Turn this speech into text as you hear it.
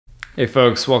Hey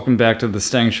folks, welcome back to the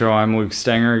Steng Show. I'm Luke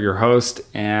Stenger, your host,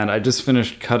 and I just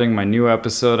finished cutting my new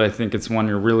episode. I think it's one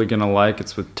you're really going to like.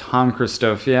 It's with Thom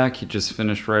Krystofiak. He just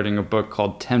finished writing a book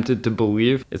called Tempted to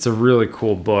Believe. It's a really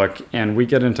cool book, and we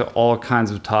get into all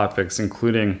kinds of topics,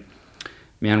 including,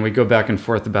 man, we go back and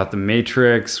forth about the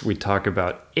Matrix, we talk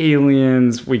about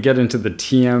aliens, we get into the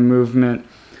TM movement.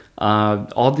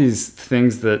 All these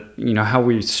things that, how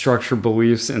we structure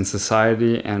beliefs in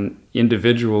society and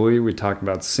individually. We talk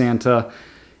about Santa.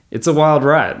 It's a wild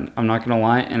ride, I'm not going to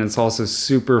lie, and it's also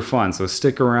super fun. So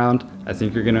stick around. I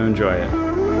think you're going to enjoy it.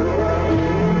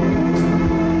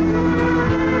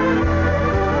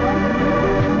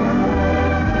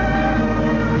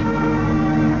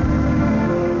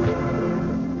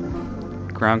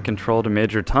 Ground control to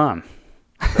Major Tom.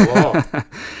 Hello.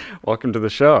 Welcome to the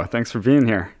show. Thanks for being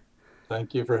here.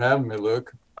 Thank you for having me,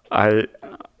 Luke. I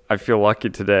feel lucky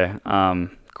today. Of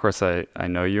course, I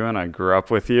know you and I grew up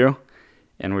with you,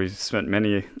 and we spent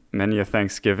many a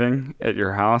Thanksgiving at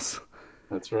your house.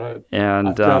 That's right. And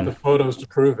I've got the photos to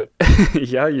prove it.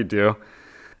 yeah, you do.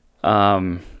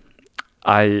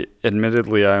 I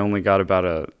admittedly I only got about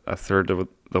a third of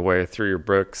the way through your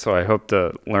book, so I hope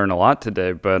to learn a lot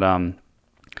today. But I'm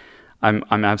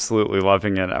absolutely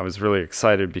loving it. I was really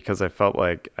excited because I felt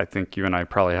like I think you and I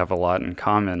probably have a lot in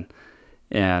common,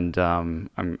 and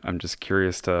I'm just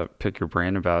curious to pick your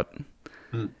brain about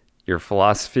your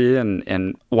philosophy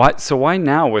and why. So why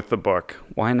now with the book?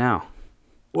 Why now?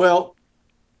 Well,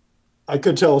 I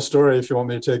could tell a story if you want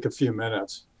me to take a few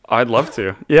minutes. I'd love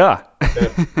to. Yeah. Okay.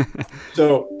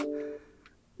 So,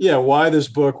 yeah, why this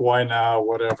book? Why now?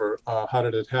 Whatever. How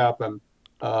did it happen?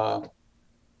 I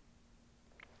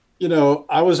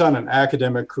was on an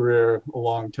academic career a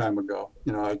long time ago.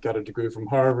 I got a degree from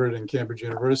Harvard and Cambridge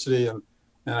University, and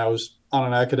I was on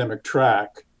an academic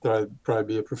track that I'd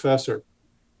probably be a professor.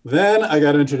 Then I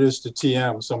got introduced to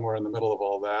TM somewhere in the middle of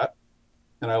all that,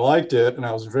 and I liked it, and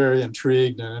I was very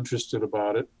intrigued and interested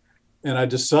about it. And I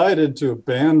decided to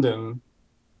abandon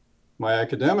my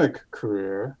academic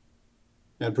career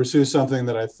and pursue something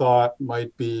that I thought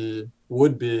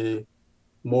would be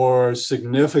more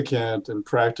significant and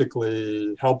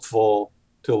practically helpful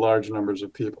to large numbers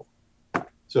of people.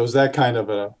 So it was that kind of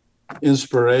a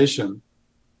inspiration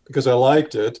because I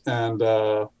liked it and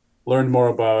learned more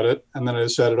about it. And then I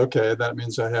decided, okay, that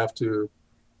means I have to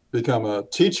become a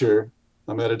teacher,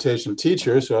 a meditation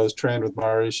teacher. So I was trained with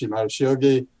Maharishi Mahesh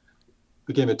Yogi,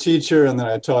 became a teacher, and then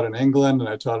I taught in England and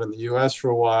I taught in the US for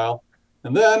a while.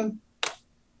 And then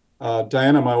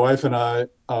Diana, my wife, and I,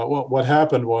 what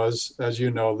happened was, as you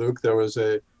know, Luke, there was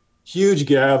a huge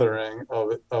gathering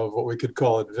of what we could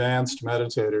call advanced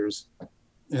meditators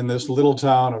in this little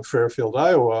town of Fairfield,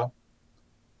 Iowa.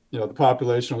 The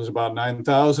population was about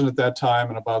 9,000 at that time,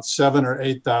 and about 7,000 or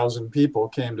 8,000 people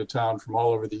came to town from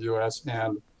all over the U.S.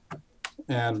 and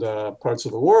parts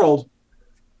of the world.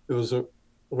 It was a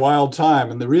wild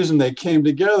time, and the reason they came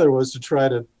together was to try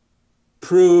to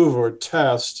prove or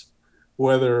test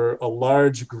whether a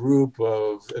large group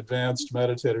of advanced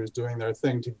meditators doing their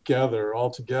thing together,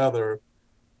 all together,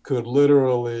 could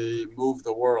literally move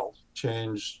the world,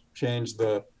 change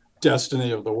the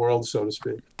destiny of the world, so to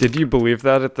speak. Did you believe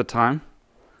that at the time?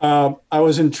 I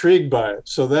was intrigued by it.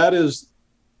 So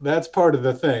that's part of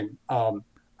the thing.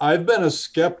 I've been a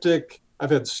skeptic.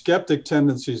 I've had skeptic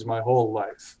tendencies my whole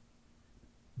life.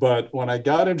 But when I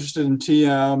got interested in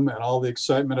TM and all the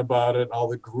excitement about it, and all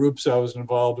the groups I was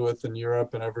involved with in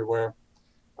Europe and everywhere,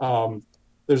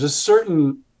 there's a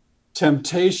certain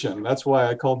temptation. That's why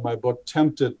I called my book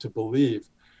Tempted to Believe.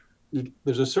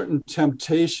 There's a certain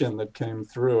temptation that came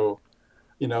through,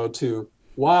 to,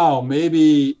 wow,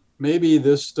 maybe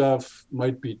this stuff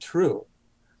might be true.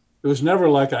 It was never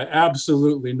like I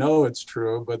absolutely know it's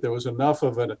true, but there was enough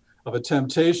of a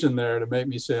temptation there to make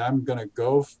me say, I'm going to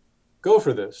go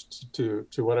for this to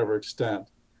whatever extent.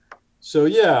 So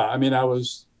yeah, I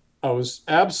was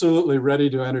absolutely ready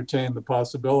to entertain the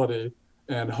possibility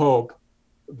and hope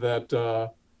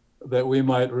that we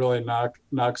might really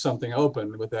knock something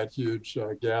open with that huge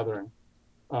gathering.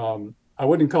 I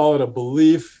wouldn't call it a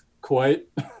belief quite.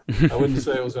 I wouldn't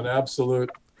say it was an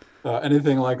absolute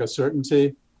anything like a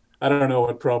certainty. I don't know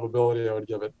what probability I would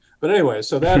give it. But anyway,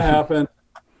 so that happened.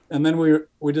 And then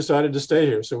we decided to stay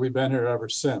here. So we've been here ever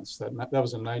since. That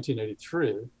was in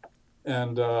 1983.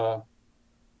 And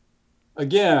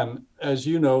again, as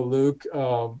you know, Luke,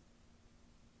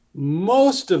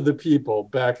 most of the people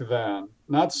back then,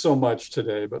 not so much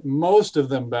today, but most of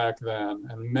them back then,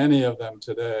 and many of them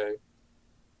today,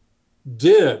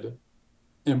 did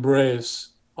embrace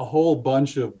a whole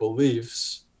bunch of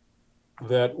beliefs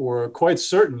that were quite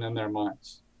certain in their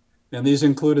minds. And these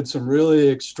included some really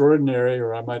extraordinary,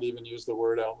 or I might even use the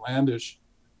word outlandish,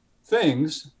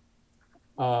 things,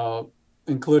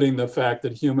 including the fact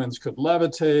that humans could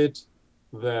levitate,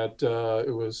 that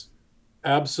it was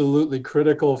absolutely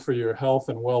critical for your health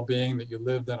and well-being that you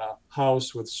lived in a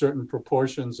house with certain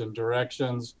proportions and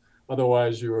directions,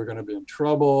 otherwise you were going to be in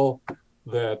trouble,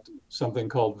 that something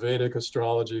called Vedic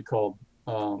astrology, called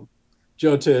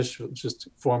Jyotish, which is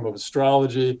a form of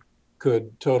astrology,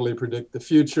 could totally predict the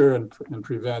future and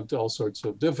prevent all sorts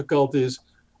of difficulties,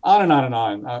 on and on and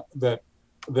on,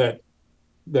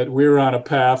 that we were on a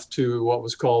path to what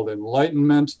was called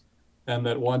enlightenment, and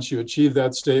that once you achieve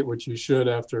that state, which you should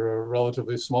after a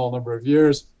relatively small number of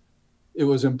years, it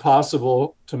was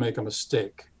impossible to make a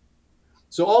mistake.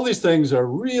 So all these things are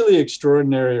really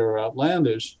extraordinary or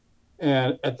outlandish.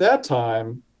 And at that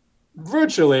time,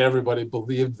 virtually everybody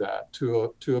believed that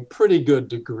to a pretty good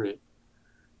degree.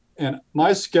 And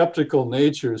my skeptical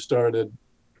nature started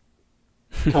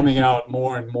coming out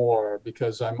more and more,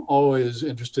 because I'm always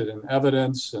interested in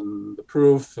evidence and the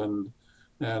proof, and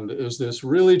is this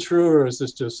really true, or is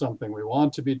this just something we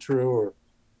want to be true,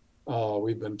 or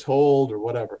we've been told, or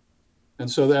whatever. And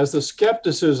so as the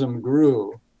skepticism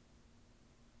grew,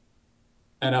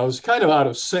 and I was kind of out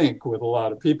of sync with a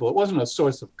lot of people, it wasn't a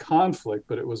source of conflict,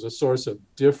 but it was a source of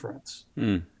difference.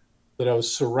 That I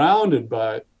was surrounded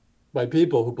by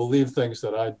people who believed things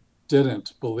that I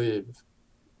didn't believe.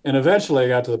 And eventually I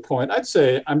got to the point, I'd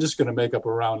say, I'm just going to make up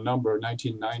a round number,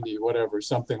 1990, whatever,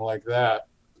 something like that,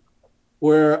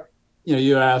 where,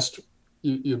 you asked,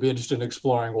 you'd be interested in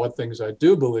exploring what things I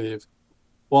do believe.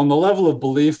 Well, on the level of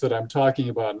belief that I'm talking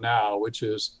about now, which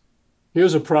is,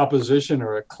 here's a proposition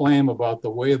or a claim about the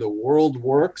way the world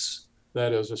works,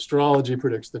 that is, astrology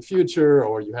predicts the future,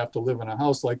 or you have to live in a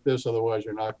house like this, otherwise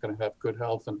you're not going to have good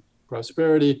health and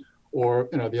prosperity, or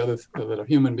the other, that a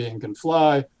human being can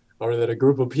fly, or that a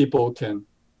group of people can,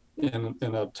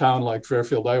 in a town like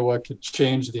Fairfield, Iowa, could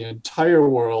change the entire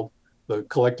world, the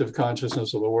collective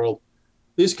consciousness of the world.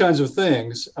 These kinds of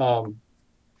things,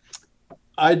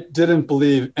 I didn't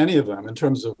believe any of them in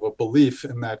terms of a belief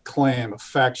in that claim, a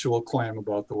factual claim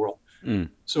about the world.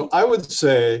 So I would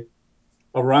say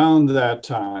around that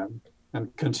time,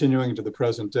 and continuing to the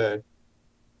present day,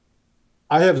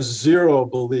 I have zero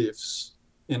beliefs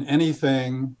in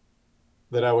anything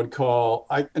that I would call,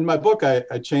 in my book, I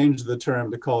changed the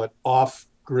term to call it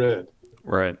off-grid.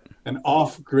 Right. An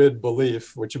off-grid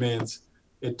belief, which means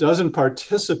it doesn't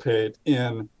participate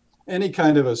in any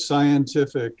kind of a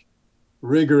scientific,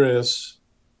 rigorous,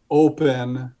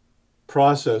 open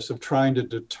process of trying to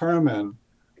determine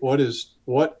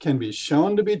what can be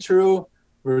shown to be true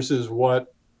versus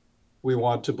what we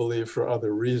want to believe for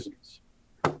other reasons.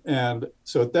 And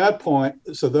so at that point,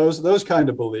 so those kind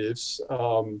of beliefs,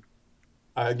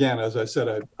 again, as I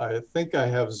said, I think I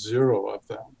have zero of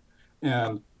them.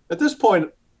 And at this point,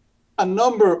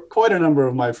 quite a number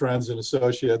of my friends and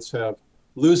associates have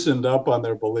loosened up on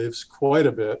their beliefs quite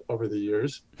a bit over the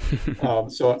years.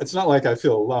 So it's not like I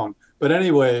feel alone. But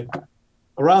anyway,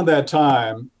 around that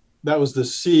time, that was the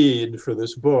seed for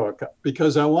this book,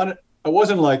 because I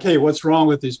wasn't like, hey, what's wrong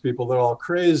with these people? They're all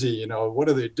crazy. What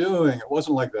are they doing? It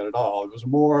wasn't like that at all. It was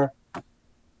more,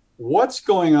 what's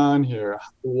going on here?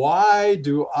 Why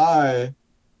do I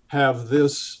have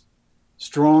this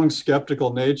strong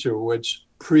skeptical nature which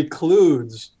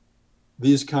precludes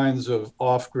these kinds of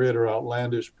off-grid or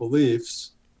outlandish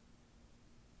beliefs?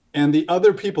 And the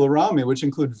other people around me, which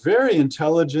include very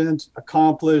intelligent,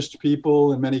 accomplished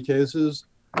people in many cases,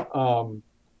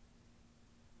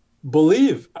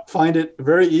 find it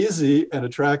very easy and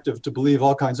attractive to believe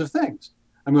all kinds of things.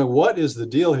 I mean, what is the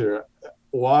deal here?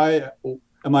 Why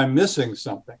am I missing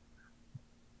something?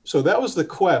 So that was the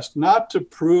quest, not to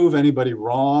prove anybody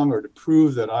wrong or to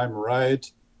prove that I'm right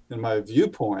in my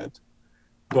viewpoint,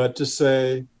 but to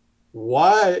say,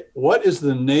 what is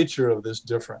the nature of this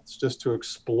difference? Just to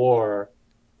explore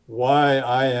why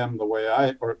I am the way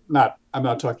I'm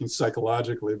not talking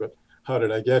psychologically, but how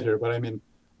did I get here? But I mean,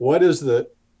 what is the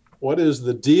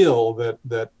deal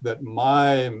that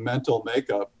my mental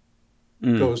makeup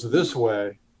goes this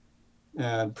way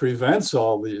and prevents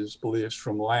all these beliefs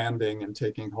from landing and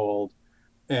taking hold?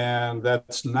 And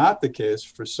that's not the case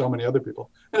for so many other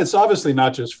people. And it's obviously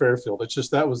not just Fairfield. It's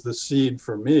just that was the seed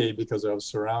for me because I was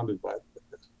surrounded by it.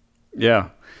 Yeah,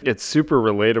 it's super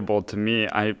relatable to me.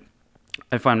 I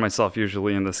find myself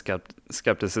usually in the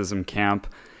skepticism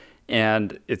camp,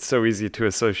 and it's so easy to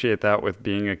associate that with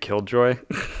being a killjoy.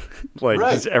 Like,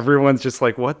 right. Everyone's just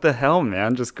like, what the hell,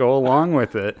 man? Just go along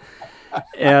with it.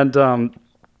 And, I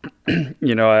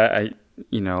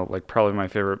like probably my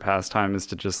favorite pastime is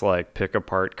to just like pick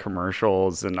apart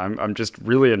commercials, and I'm just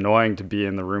really annoying to be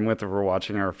in the room with if we're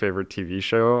watching our favorite TV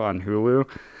show on Hulu.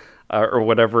 Or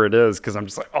whatever it is, because I'm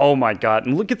just like, oh my God,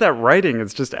 and look at that writing.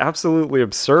 It's just absolutely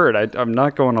absurd. I'm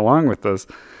not going along with this.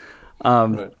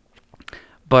 Right.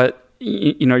 But,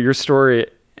 your story,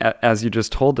 as you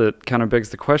just told it, kind of begs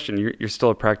the question. You're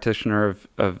still a practitioner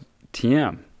of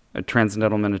TM, a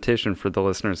Transcendental Meditation, for the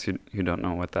listeners who don't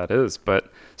know what that is. But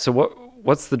so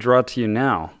what's the draw to you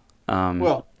now,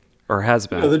 Well, or has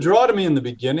been? the draw to me in the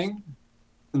beginning,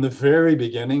 in the very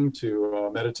beginning, to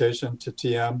meditation, to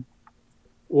TM,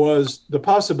 was the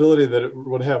possibility that it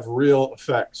would have real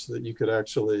effects that you could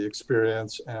actually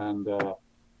experience and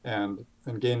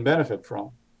gain benefit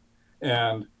from.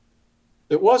 And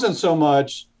it wasn't so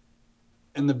much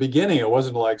in the beginning. It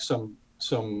wasn't like some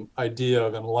idea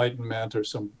of enlightenment or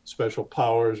some special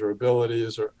powers or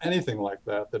abilities or anything like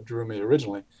that drew me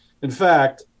originally. In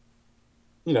fact,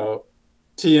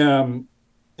 TM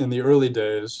in the early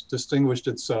days distinguished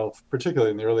itself,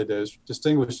 particularly in the early days,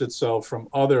 distinguished itself from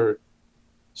other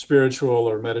spiritual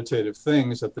or meditative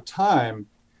things at the time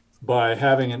by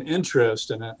having an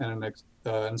interest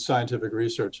in scientific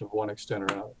research of one extent or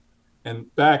another. And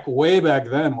way back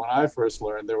then, when I first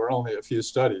learned, there were only a few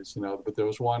studies, but there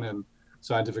was one in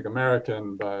Scientific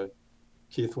American by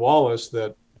Keith Wallace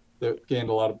that gained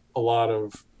a lot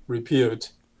of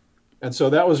repute. And so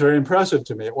that was very impressive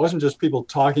to me. It wasn't just people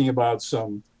talking about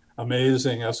some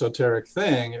amazing esoteric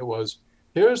thing. It was,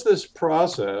 here's this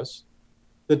process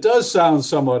that does sound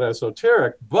somewhat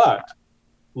esoteric, but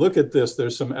look at this.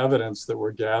 There's some evidence that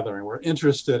we're gathering. We're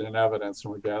interested in evidence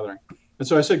and we're gathering. And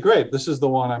so I said, great, this is the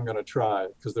one I'm going to try,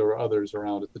 because there were others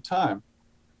around at the time.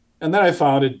 And then I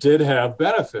found it did have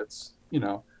benefits.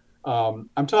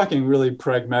 I'm talking really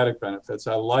pragmatic benefits.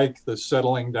 I like the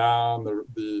settling down,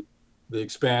 the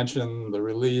expansion, the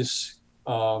release.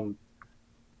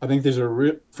 I think these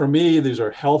are, for me, these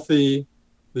are healthy,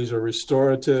 these are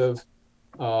restorative,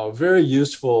 very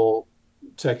useful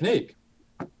technique.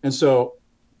 And so,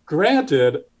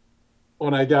 granted,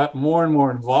 when I got more and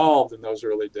more involved in those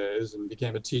early days and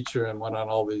became a teacher and went on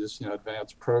all these,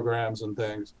 advanced programs and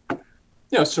things,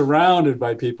 surrounded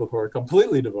by people who are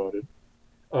completely devoted,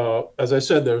 as I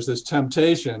said, there's this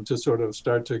temptation to sort of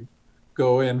start to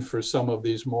go in for some of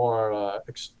these more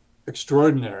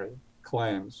extraordinary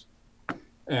claims.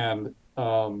 And,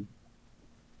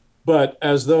 but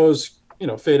as those,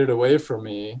 faded away from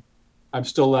me, I'm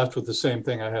still left with the same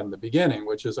thing I had in the beginning,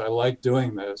 which is I like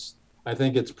doing this. I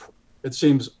think it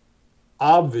seems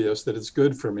obvious that it's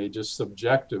good for me just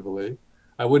subjectively.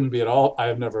 I wouldn't be at all, I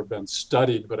have never been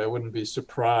studied, but I wouldn't be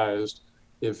surprised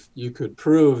if you could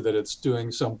prove that it's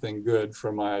doing something good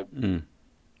for my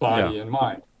body and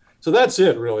mind. So that's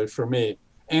it really for me.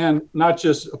 And not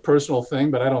just a personal thing,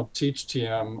 but I don't teach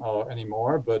TM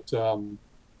anymore, but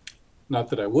not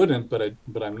that I wouldn't,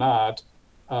 but I'm not.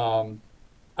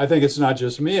 I think it's not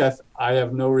just me. I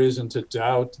have no reason to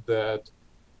doubt that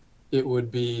it would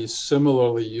be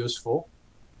similarly useful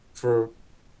for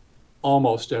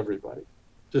almost everybody,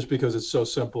 just because it's so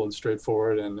simple and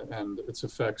straightforward, and its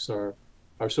effects are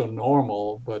so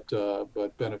normal but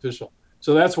beneficial.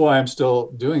 So that's why I'm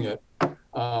still doing it.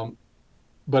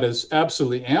 But it's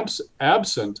absolutely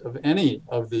absent of any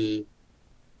of the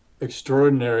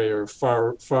extraordinary or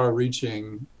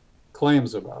far-reaching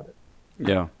claims about it.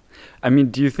 Yeah. I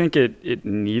mean, do you think it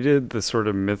needed the sort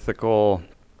of mythical,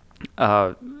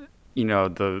 the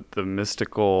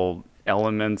mystical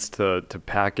elements to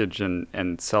package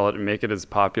and sell it and make it as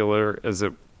popular as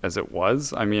it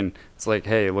was? I mean, it's like,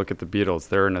 hey, look at the Beatles.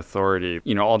 They're an authority.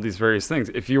 All these various things.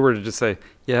 If you were to just say,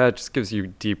 yeah, it just gives you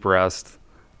deep rest.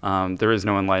 There is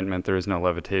no enlightenment. There is no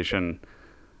levitation.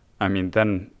 I mean,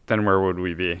 then where would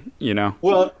we be?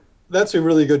 Well, that's a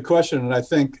really good question, and I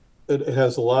think it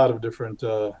has a lot of different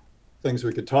things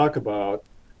we could talk about.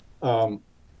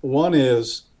 One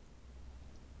is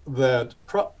that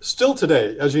still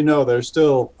today, as you know, there's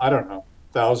still, I don't know,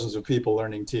 thousands of people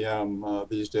learning TM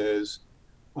these days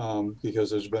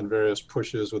because there's been various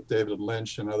pushes with David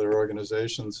Lynch and other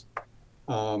organizations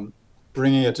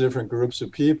bringing it to different groups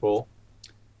of people.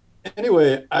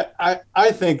 Anyway,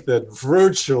 I think that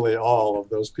virtually all of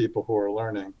those people who are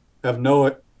learning have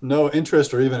no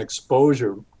interest or even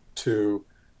exposure to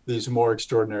these more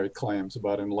extraordinary claims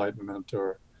about enlightenment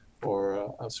or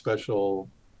special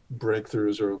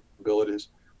breakthroughs or abilities.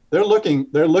 They're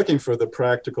looking for the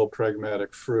practical,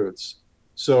 pragmatic fruits.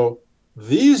 So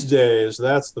these days,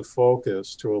 that's the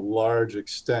focus to a large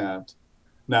extent.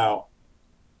 Now,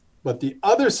 but the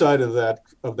other side of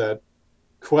that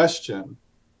question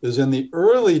is, in the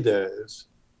early days,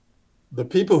 the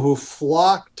people who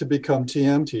flocked to become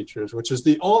TM teachers, which is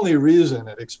the only reason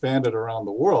it expanded around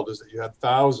the world, is that you had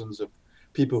thousands of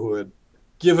people who had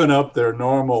given up their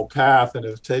normal path and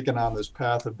have taken on this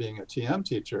path of being a TM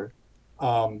teacher.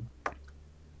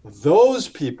 Those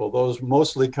people, those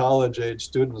mostly college-age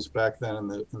students back then in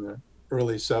the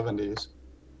early 70s,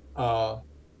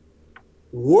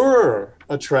 were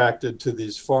attracted to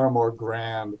these far more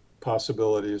grand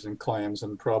possibilities and claims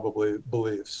and probably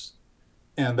beliefs.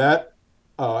 And that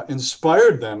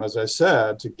inspired them, as I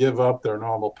said, to give up their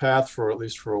normal path for at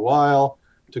least for a while,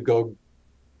 to go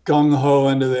gung-ho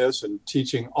into this and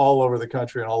teaching all over the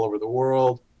country and all over the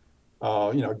world,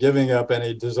 giving up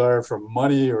any desire for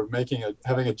money or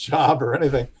having a job or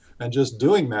anything, and just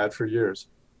doing that for years.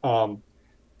 So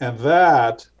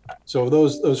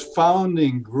those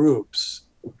founding groups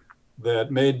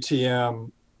that made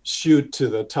TM shoot to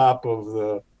the top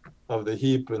of the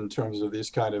heap in terms of these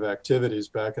kind of activities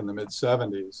back in the mid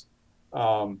 70s,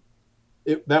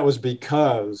 that was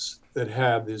because it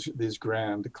had these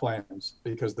grand claims,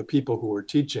 because the people who were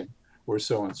teaching were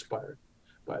so inspired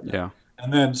by that. Yeah.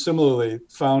 And then similarly,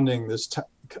 founding this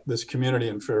community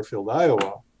in Fairfield,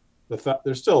 Iowa,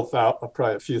 there's still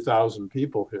probably a few thousand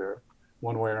people here,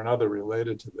 one way or another,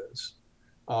 related to this.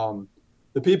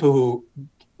 The people who,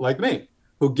 like me,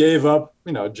 who gave up,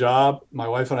 job. My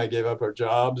wife and I gave up our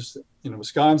jobs in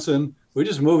Wisconsin. We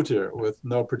just moved here with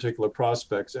no particular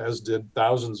prospects, as did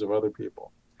thousands of other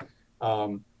people.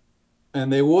 And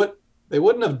they wouldn't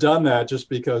have done that just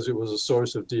because it was a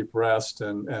source of deep rest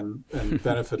and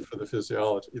benefit for the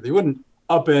physiology. They wouldn't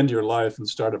upend your life and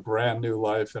start a brand new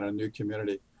life in a new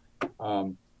community.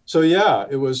 So yeah,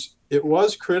 it was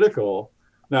critical.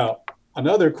 Now,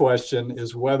 another question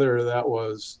is whether that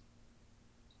was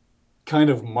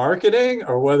kind of marketing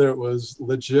or whether it was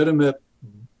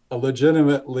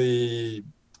legitimately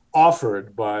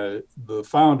offered by the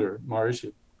founder,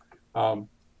 Maharishi.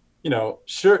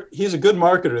 Sure, he's a good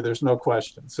marketer, there's no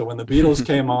question. So when the Beatles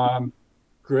came on,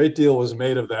 great deal was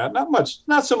made of that. Not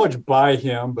so much by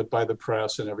him, but by the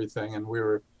press and everything. And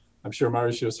I'm sure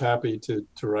Maharishi was happy to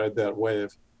ride that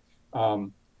wave.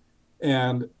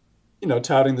 And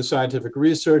touting the scientific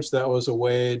research, that was a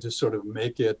way to sort of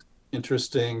make it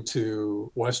interesting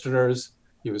to Westerners.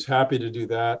 He was happy to do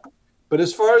that. But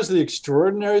as far as the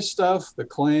extraordinary stuff, the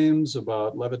claims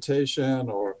about levitation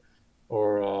or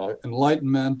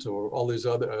enlightenment or all these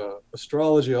other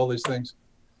astrology, all these things,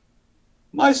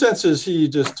 my sense is he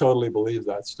just totally believed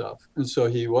that stuff. And so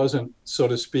he wasn't, so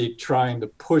to speak, trying to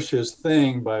push his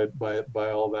thing by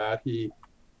all that. He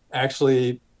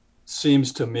actually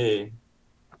seems to me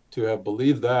to have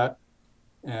believed that,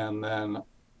 and then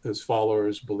his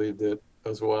followers believed it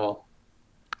as well.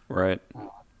 Right.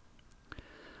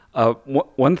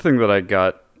 One thing that I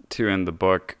got to in the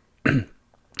book,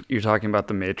 you're talking about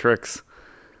the Matrix,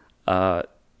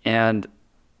 and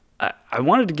I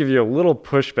wanted to give you a little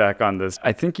pushback on this.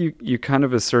 I think you kind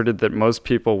of asserted that most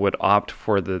people would opt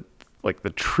for the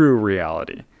true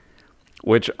reality,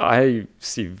 which I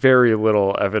see very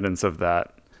little evidence of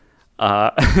that.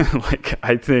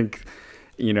 I think,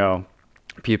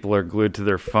 people are glued to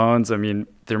their phones. I mean,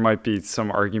 there might be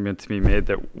some argument to be made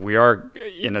that we are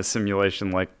in a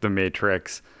simulation like the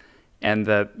Matrix, and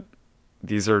that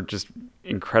these are just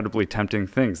incredibly tempting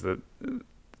things, the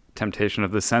temptation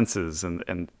of the senses,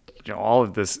 and all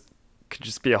of this could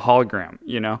just be a hologram.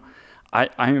 I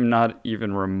am not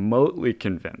even remotely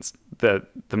convinced that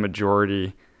the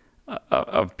majority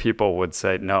of people would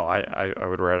say, no, I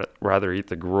would rather eat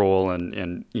the gruel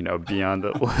and be on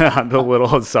the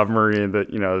little submarine that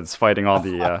is fighting all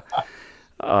the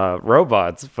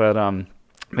robots. But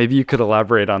maybe you could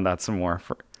elaborate on that some more.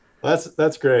 That's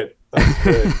great. That's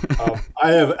great.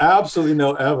 I have absolutely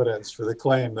no evidence for the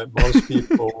claim that most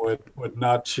people would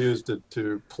not choose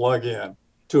to plug in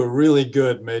to a really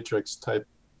good Matrix type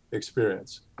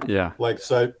experience. Yeah, like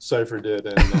Cypher did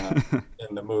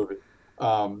in the movie.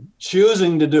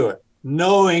 Choosing to do it,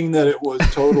 knowing that it was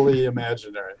totally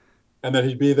imaginary and that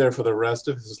he'd be there for the rest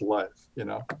of his life.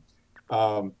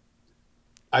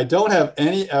 I don't have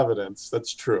any evidence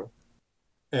that's true.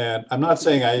 And I'm not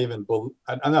saying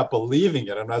I'm not believing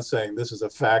it. I'm not saying this is a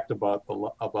fact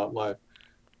about life.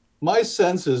 My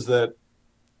sense is that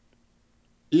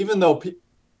even though,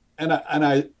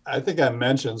 I think I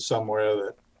mentioned somewhere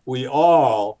that we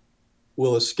all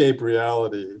will escape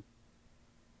reality,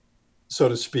 so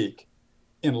to speak,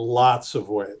 in lots of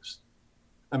ways.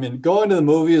 I mean, going to the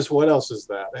movies, what else is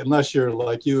that? Unless you're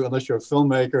like unless you're a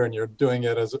filmmaker and you're doing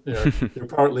it as, you're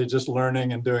partly just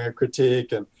learning and doing a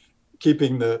critique and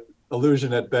keeping the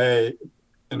illusion at bay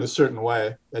in a certain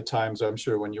way at times, I'm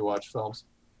sure, when you watch films.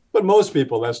 But most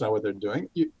people, that's not what they're doing.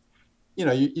 You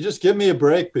just give me a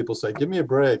break. People say, give me a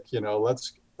break.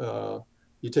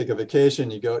 You take a vacation,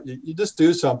 you just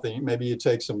do something. Maybe you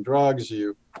take some drugs,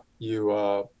 you do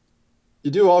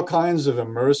all kinds of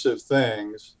immersive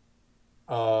things,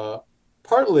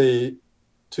 partly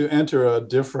to enter a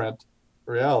different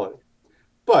reality.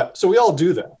 But so we all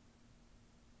do that.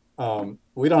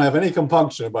 We don't have any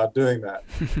compunction about doing that.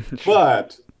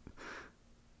 But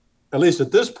at least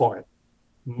at this point,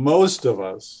 most of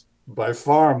us, by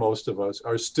far most of us,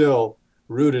 are still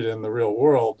rooted in the real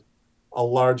world a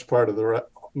large part of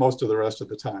most of the rest of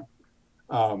the time.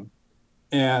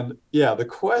 And yeah, the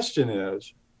question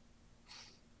is,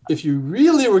 if you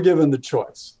really were given the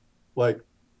choice, like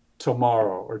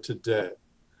tomorrow or today,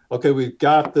 okay, we've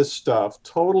got this stuff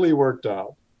totally worked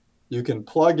out. You can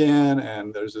plug in,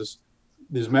 and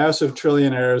these massive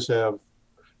trillionaires have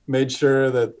made sure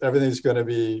that everything's going to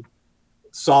be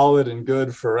solid and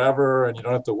good forever, and you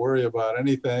don't have to worry about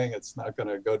anything. It's not going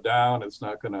to go down. It's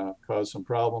not going to cause some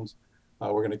problems.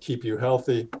 We're going to keep you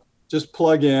healthy. Just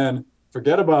plug in,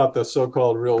 forget about the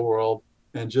so-called real world,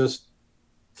 and just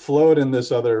float in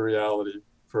this other reality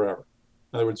forever.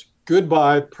 In other words,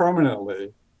 goodbye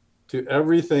permanently to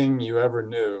everything you ever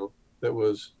knew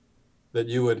that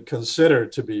you would consider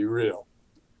to be real.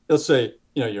 Let's say,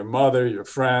 your mother, your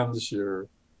friends, your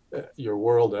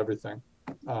world, everything.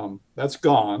 That's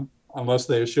gone unless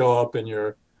they show up in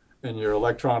your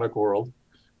electronic world.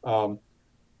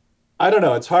 I don't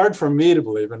know. It's hard for me to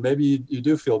believe, and maybe you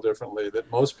do feel differently, that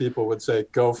most people would say,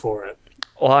 go for it.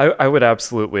 Well, I would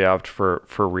absolutely opt for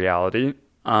reality.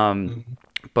 Mm-hmm.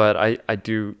 But I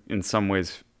do in some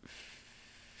ways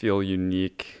feel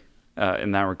unique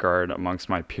in that regard amongst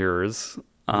my peers.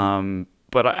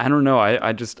 But I don't know.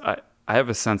 I have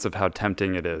a sense of how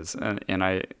tempting it is.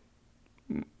 And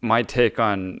my take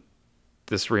on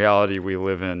this reality we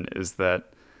live in is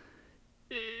that,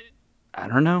 I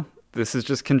don't know, this is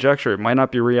just conjecture. It might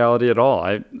not be reality at all.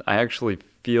 I actually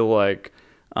feel like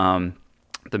the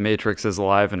Matrix is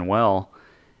alive and well,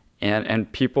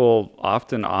 and people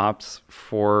often opt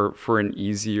for an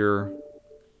easier,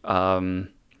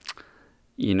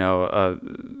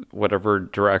 whatever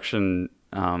direction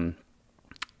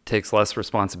takes less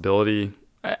responsibility.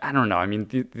 I don't know. I mean,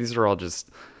 these are all just,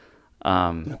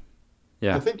 yeah.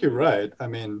 I think you're right. I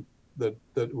mean, that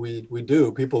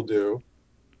people do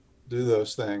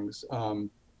those things.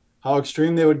 How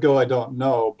extreme they would go, I don't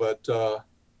know. But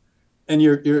and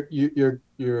your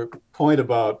point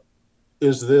about,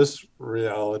 is this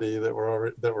reality that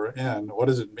we're in? What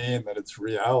does it mean that it's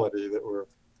reality that we're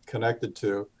connected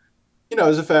to?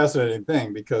 Is a fascinating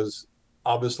thing, because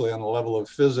obviously on the level of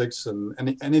physics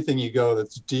and anything you go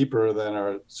that's deeper than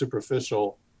our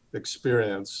superficial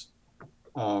experience,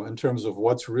 in terms of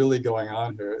what's really going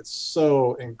on here, it's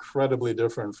so incredibly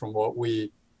different from what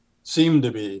we seem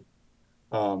to be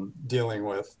dealing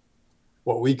with,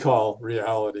 what we call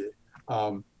reality.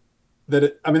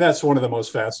 That's one of the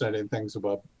most fascinating things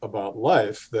about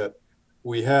life, that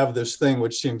we have this thing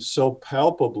which seems so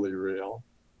palpably real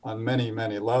on many,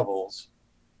 many levels,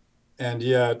 and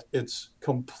yet it's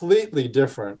completely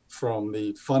different from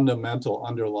the fundamental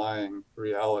underlying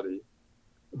reality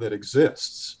that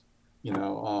exists,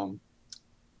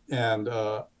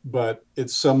 but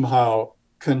it's somehow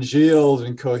congealed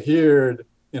and cohered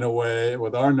in a way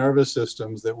with our nervous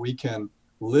systems that we can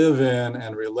live in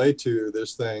and relate to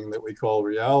this thing that we call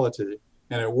reality,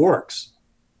 and it works.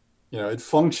 It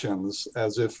functions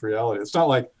as if reality. It's not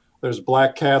like there's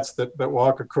black cats that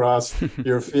walk across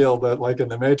your field, that like in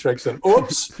the Matrix, and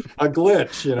oops, a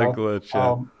glitch. A glitch.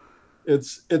 Yeah.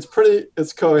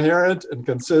 It's coherent and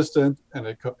consistent, and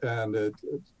it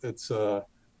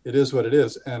is what it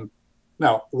is. And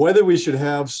now, whether we should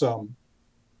have some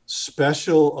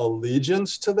special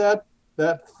allegiance to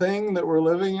that thing that we're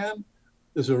living in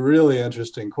is a really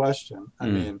interesting question. I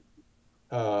mean,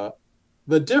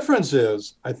 the difference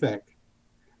is, I think,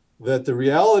 that the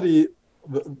reality,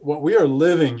 what we are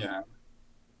living in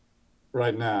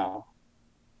right now,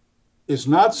 is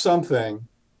not something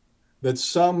that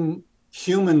some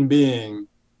human being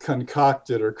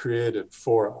concocted or created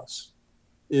for us.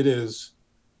 It is,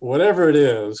 whatever it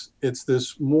is, it's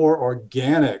this more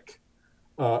organic,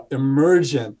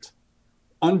 emergent,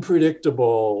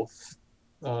 unpredictable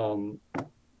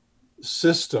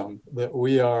system that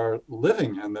we are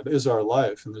living in, that is our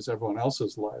life and is everyone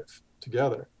else's life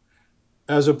together.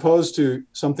 As opposed to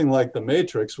something like the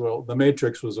Matrix. Well, the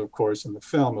Matrix was, of course, in the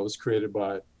film, it was created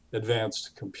by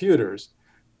advanced computers,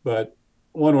 but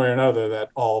one way or another, that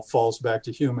all falls back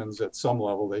to humans at some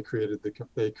level. They created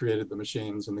the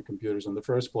machines and the computers in the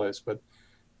first place.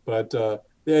 But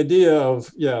the idea of,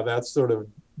 yeah, that's sort of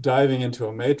diving into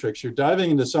a matrix. You're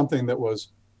diving into something that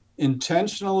was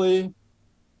intentionally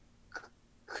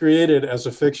created as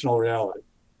a fictional reality,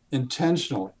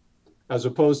 intentionally, as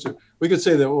opposed to, we could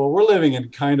say that, well, we're living in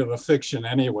kind of a fiction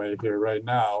anyway here right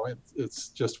now. It's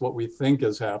just what we think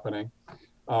is happening.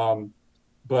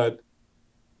 But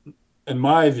in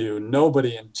my view,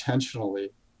 nobody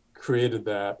intentionally created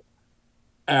that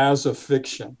as a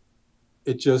fiction.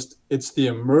 It's the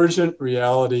emergent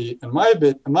reality. In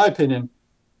my opinion,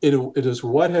 it is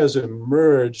what has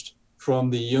emerged from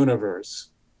the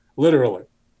universe, literally.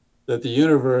 That the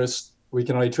universe, we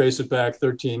can only trace it back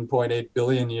 13.8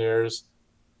 billion years.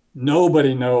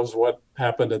 Nobody knows what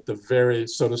happened at the very,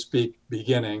 so to speak,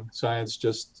 beginning. Science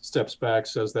just steps back,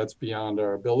 says that's beyond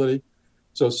our ability.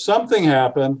 So something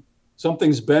happened.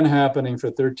 Something's been happening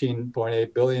for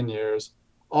 13.8 billion years.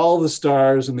 All the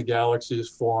stars in the galaxies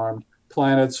formed,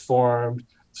 planets formed,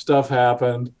 stuff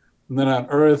happened. And then on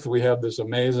Earth, we have this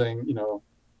amazing,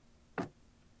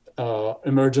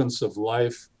 emergence of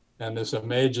life, and this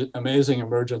amazing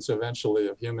emergence eventually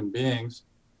of human beings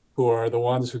who are the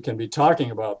ones who can be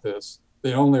talking about this,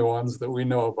 the only ones that we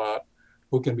know about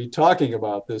who can be talking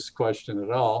about this question at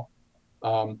all.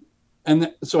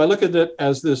 So I look at it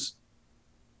as this,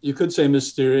 you could say,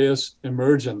 mysterious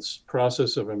emergence,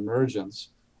 process of emergence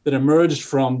that emerged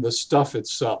from the stuff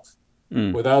itself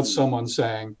without someone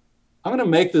saying, I'm going to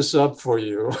make this up for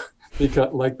you,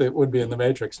 because like they would be in the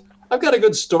Matrix. I've got a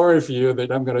good story for you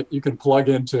that you can plug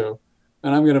into,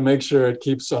 and I'm going to make sure it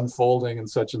keeps unfolding in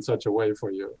such and such a way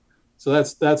for you. So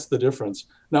that's the difference.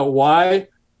 Now, why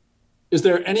is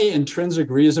there any intrinsic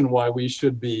reason why we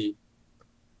should be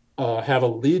have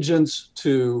allegiance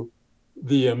to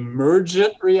the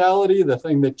emergent reality, the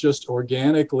thing that just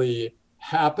organically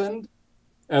happened,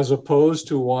 as opposed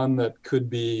to one that could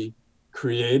be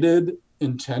created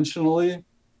intentionally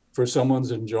for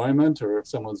someone's enjoyment or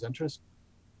someone's interest?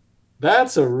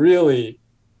 That's a really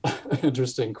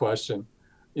interesting question,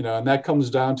 and that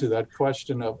comes down to that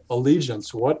question of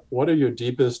allegiance. What are your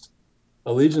deepest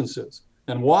allegiances,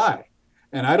 and why?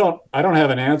 And I don't have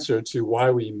an answer to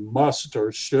why we must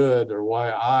or should, or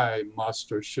why I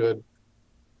must or should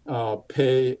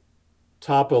pay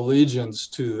top allegiance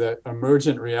to that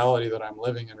emergent reality that I'm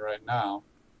living in right now,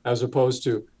 as opposed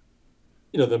to,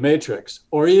 the Matrix,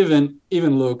 or even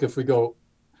Luke, if we go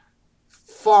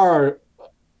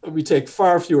we take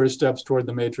far fewer steps toward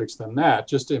the Matrix than that,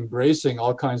 just embracing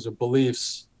all kinds of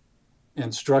beliefs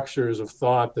and structures of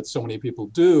thought that so many people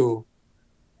do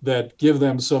that give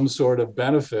them some sort of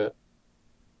benefit,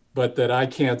 but that I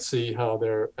can't see how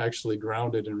they're actually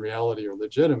grounded in reality or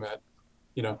legitimate.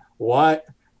 Why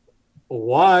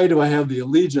do I have the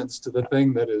allegiance to the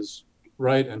thing that is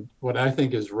right and what I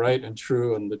think is right and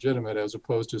true and legitimate, as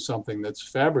opposed to something that's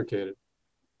fabricated?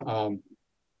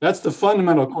 That's the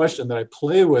fundamental question that I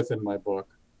play with in my book,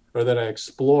 or that I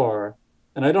explore.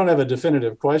 And I don't have a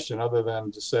definitive question other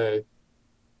than to say,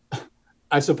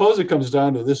 I suppose it comes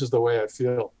down to, this is the way I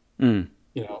feel.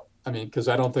 Because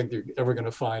I don't think you're ever going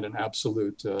to find an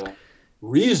absolute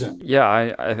reason. Yeah,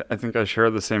 I think I share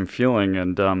the same feeling.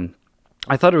 And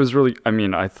I thought it was really,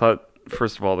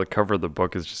 first of all, the cover of the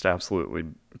book is just absolutely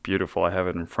beautiful. I have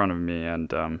it in front of me.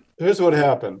 And here's what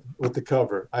happened with the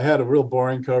cover. I had a real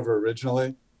boring cover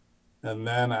originally, and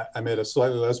then I made a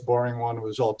slightly less boring one. It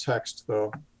was all text,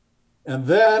 though. And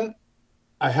then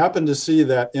I happened to see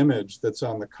that image that's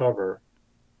on the cover.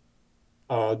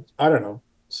 I don't know,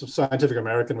 some Scientific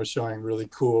American was showing really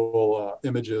cool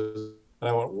images. And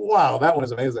I went, wow, that one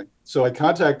is amazing. So I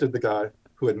contacted the guy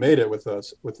who had made it with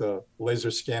a laser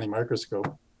scanning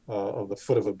microscope of the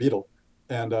foot of a beetle.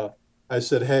 And I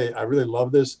said, hey, I really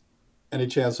love this. Any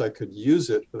chance I could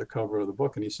use it for the cover of the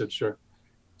book? And he said, sure.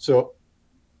 So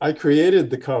I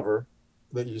created the cover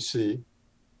that you see.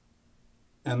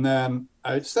 And then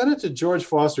I sent it to George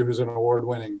Foster, who's an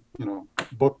award-winning,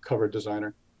 book cover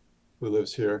designer who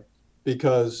lives here,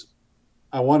 because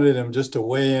I wanted him just to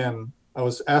weigh in. I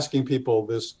was asking people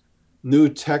this new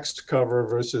text cover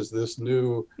versus this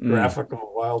new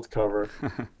graphical wild cover,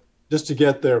 just to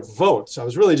get their votes. I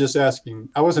was really just asking,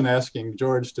 I wasn't asking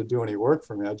George to do any work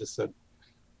for me. I just said,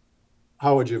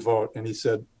 how would you vote? And he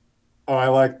said, oh, I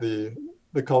like the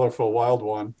colorful wild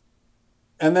one.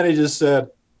 And then he just said,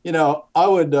 I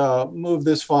would move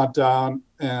this font down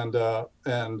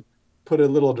and put a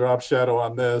little drop shadow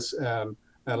on this and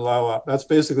la. That's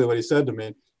basically what he said to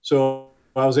me. So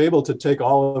I was able to take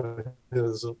all of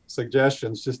his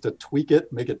suggestions just to tweak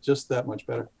it, make it just that much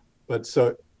better. But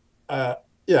so,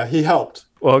 yeah, he helped.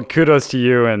 Well, kudos to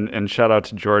you and shout out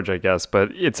to George, I guess.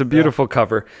 But it's a beautiful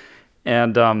cover.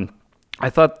 And I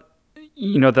thought,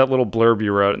 That little blurb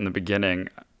you wrote in the beginning,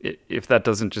 if that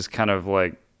doesn't just kind of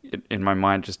like, in my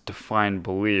mind, just define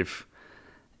belief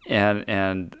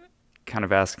and kind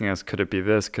of asking us, could it be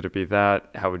this? Could it be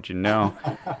that? How would you know?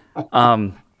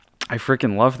 I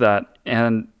freaking love that.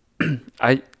 And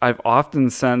I've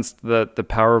often sensed that the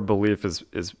power of belief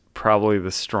is probably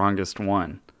the strongest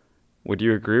one. Would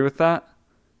you agree with that?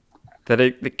 That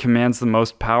it commands the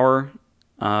most power?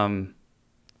 Yeah,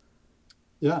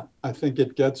 I think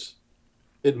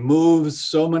it moves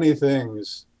so many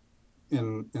things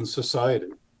in society.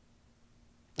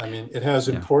 I mean, it has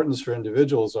importance for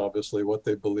individuals, obviously, what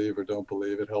they believe or don't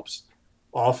believe. It helps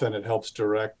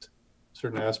direct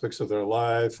certain aspects of their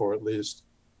life, or at least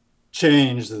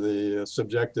change the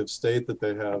subjective state that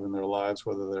they have in their lives,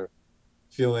 whether they're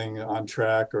feeling on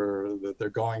track or that they're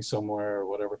going somewhere or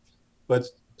whatever. But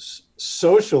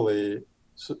socially,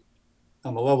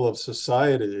 on the level of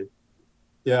society,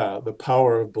 yeah, the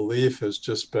power of belief has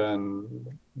just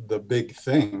been the big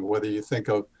thing, whether you think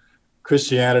of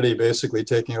Christianity basically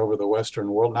taking over the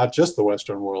Western world, not just the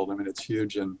Western world. I mean, it's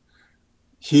huge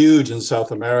in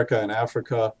South America and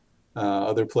Africa,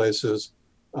 other places.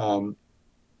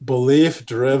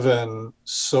 Belief-driven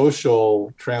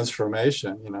social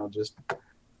transformation,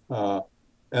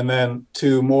 and then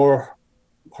to more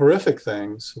horrific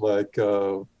things like,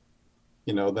 the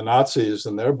Nazis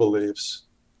and their beliefs,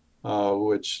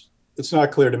 which it's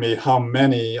not clear to me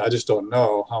I just don't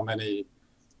know how many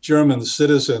German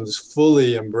citizens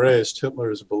fully embraced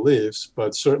Hitler's beliefs,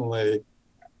 but certainly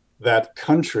that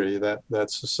country,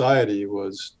 that society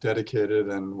was dedicated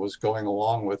and was going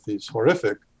along with these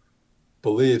horrific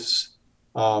beliefs,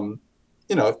 on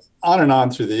and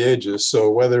on through the ages.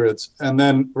 So and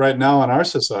then right now in our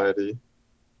society,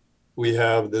 we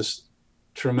have this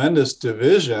tremendous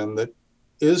division that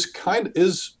is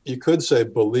you could say,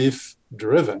 belief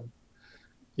driven.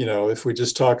 If we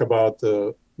just talk about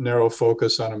the narrow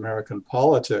focus on American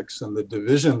politics and the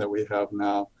division that we have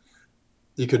now,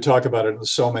 you could talk about it in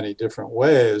so many different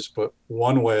ways, but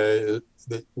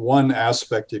one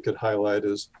aspect you could highlight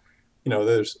is,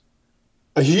 there's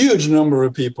a huge number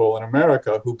of people in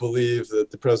America who believe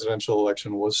that the presidential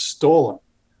election was stolen,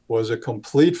 was a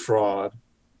complete fraud,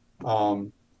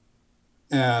 and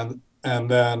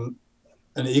then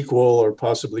an equal or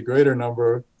possibly greater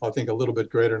number, I think a little bit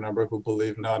greater number, who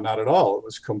believe no, not at all. It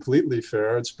was completely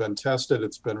fair. It's been tested.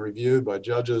 It's been reviewed by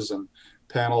judges and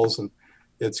panels, and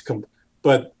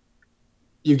but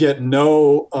you get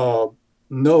no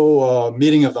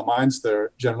meeting of the minds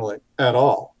there generally at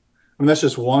all. I mean, that's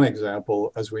just one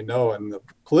example, as we know in the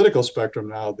political spectrum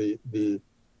now. The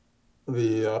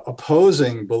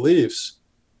opposing beliefs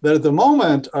that at the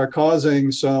moment are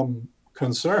causing some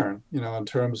concern, in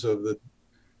terms of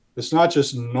it's not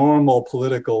just normal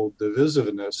political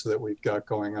divisiveness that we've got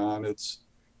going on. It's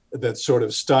that sort of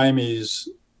stymies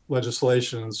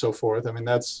legislation and so forth. I mean,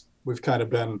 we've kind of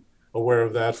been aware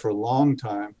of that for a long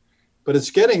time, but it's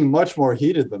getting much more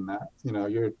heated than that.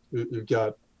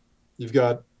 You've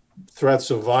got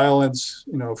threats of violence,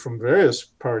 from various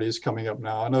parties coming up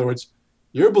now. In other words,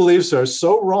 your beliefs are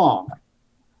so wrong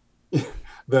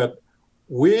that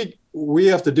we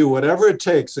have to do whatever it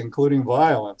takes, including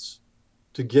violence,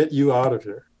 to get you out of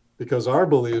here, because our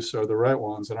beliefs are the right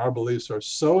ones, and our beliefs are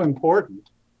so important,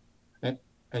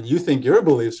 and you think your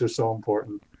beliefs are so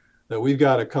important that we've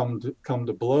got to come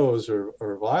to blows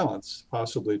or violence,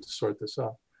 possibly, to sort this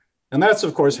out. And that's,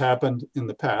 of course, happened in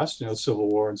the past, Civil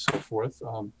War and so forth.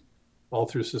 All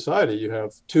through society, you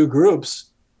have two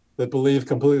groups that believe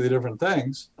completely different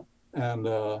things, and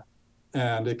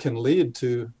it can lead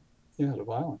to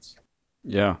violence.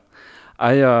 Yeah.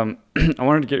 I I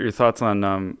wanted to get your thoughts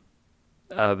on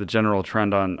the general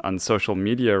trend on social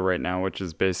media right now, which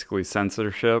is basically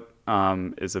censorship,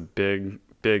 is a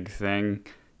big thing.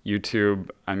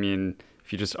 YouTube, I mean,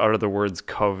 if you just utter the words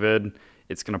COVID,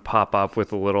 it's going to pop up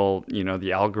with a little,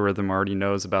 the algorithm already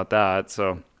knows about that.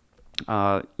 So,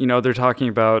 they're talking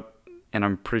about, and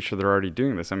I'm pretty sure they're already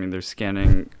doing this. I mean, they're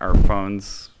scanning our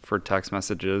phones for text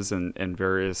messages and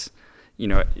various,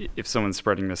 if someone's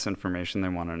spreading misinformation, they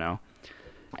want to know.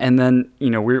 And then, we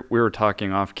were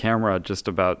talking off camera just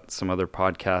about some other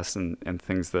podcasts and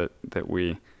things that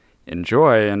we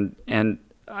enjoy. And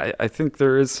I think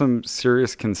there is some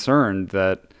serious concern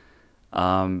that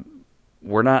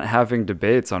we're not having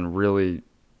debates on really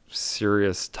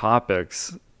serious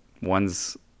topics.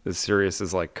 One's as serious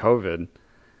as like COVID,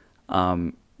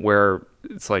 where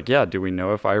it's like, yeah, do we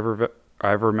know if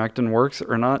ivermectin works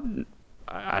or not?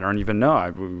 I don't even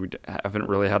know. We haven't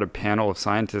really had a panel of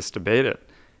scientists debate it.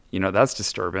 That's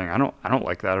disturbing. I don't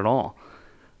like that at all.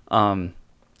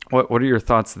 What are your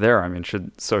thoughts there? I mean,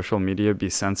 should social media be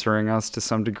censoring us to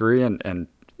some degree and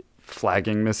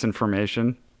flagging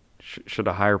misinformation? Should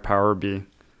a higher power be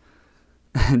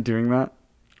doing that?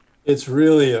 It's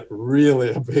really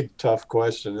a big, tough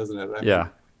question, isn't it? I mean, Yeah.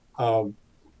 um,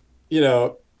 you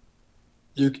know,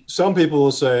 some people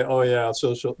will say, "Oh yeah,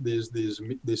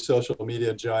 these social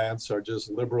media giants are just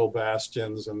liberal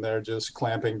bastions, and they're just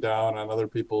clamping down on other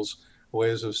people's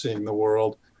ways of seeing the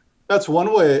world." That's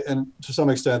one way, and to some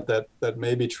extent, that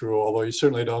may be true. Although you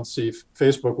certainly don't see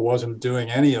Facebook wasn't doing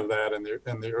any of that in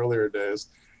the earlier days.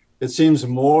 It seems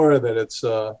more that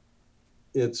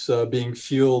it's being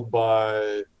fueled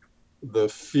by the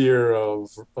fear of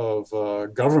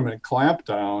government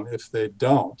clampdown if they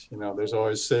don't. You know, there's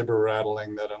always saber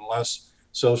rattling that unless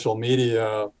social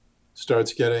media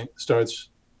starts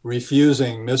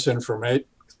refusing misinformation,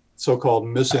 so-called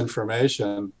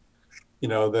misinformation, you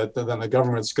know, that then the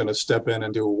government's going to step in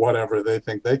and do whatever they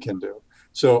think they can do.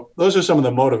 So those are some of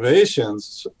the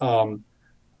motivations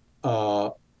uh,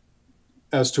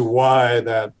 as to why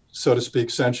that, so to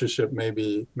speak, censorship may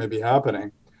be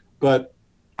happening. But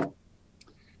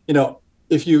you know,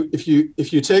 if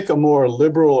you take a more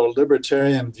liberal or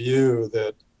libertarian view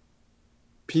that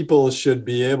people should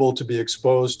be able to be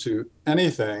exposed to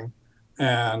anything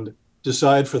and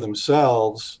decide for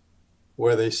themselves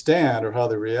where they stand or how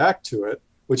they react to it,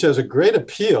 which has a great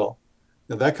appeal,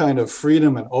 and that kind of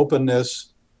freedom and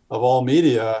openness of all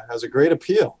media has a great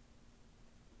appeal.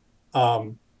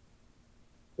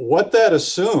 What that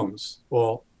assumes,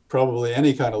 well, probably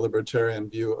any kind of libertarian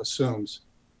view assumes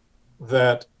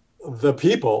that the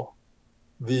people,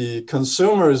 the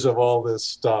consumers of all this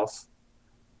stuff,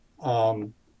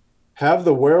 have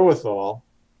the wherewithal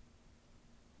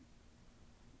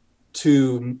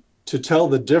to tell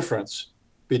the difference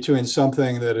between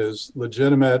something that is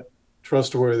legitimate,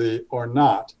 trustworthy, or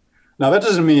not. Now, that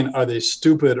doesn't mean are they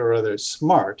stupid or are they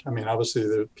smart. I mean, obviously,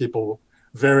 the people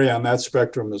vary on that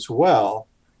spectrum as well.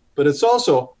 But it's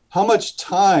also how much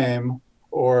time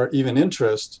or even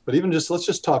interest, but even just let's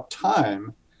just talk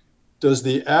time, does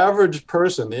the average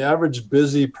person, the average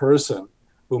busy person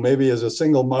who maybe is a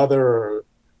single mother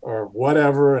or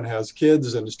whatever and has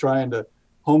kids and is trying to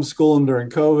homeschool them during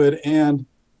COVID and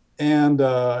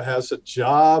has a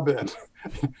job, and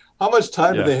how much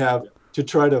time do they have to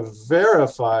try to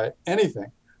verify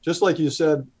anything? Just like you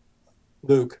said,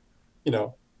 Luke, you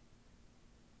know,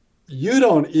 you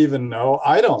don't even know,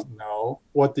 I don't know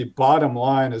what the bottom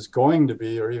line is going to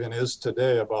be or even is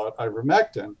today about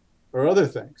ivermectin or other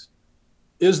things.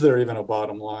 Is there even a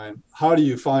bottom line? How do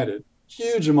you find it?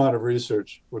 Huge amount of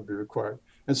research would be required.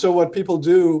 And so what people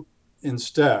do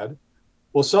instead,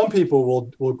 well, some people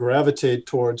will gravitate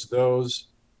towards those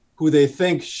who they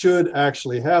think should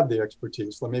actually have the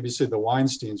expertise. Like maybe say the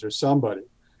Weinsteins or somebody, you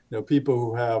know, people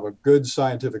who have a good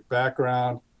scientific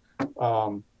background,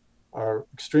 are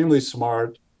extremely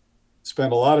smart,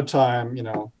 spend a lot of time, you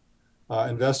know,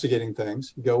 investigating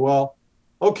things. You go, well,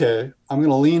 okay, I'm going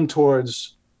to lean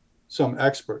towards some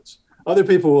experts. Other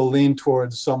people will lean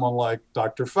towards someone like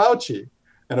Dr. Fauci.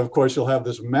 And of course, you'll have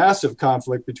this massive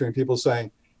conflict between people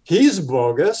saying, he's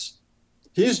bogus,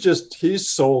 he's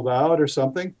sold out or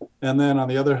something. And then on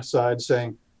the other side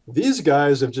saying, these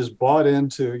guys have just bought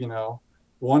into, you know,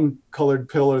 one colored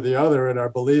pill or the other and are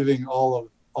believing all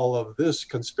of this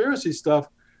conspiracy stuff.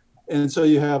 And so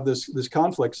you have this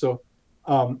conflict. So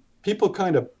people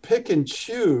kind of pick and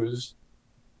choose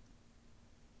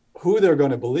who they're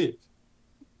going to believe.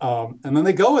 And then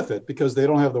they go with it because they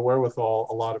don't have the wherewithal,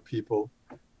 a lot of people,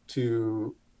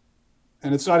 to,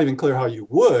 and it's not even clear how you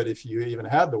would, if you even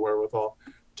had the wherewithal,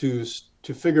 to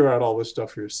figure out all this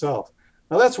stuff for yourself.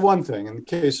 Now that's one thing in the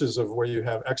cases of where you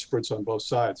have experts on both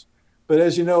sides. But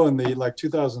as you know, in the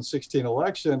 2016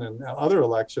 election and other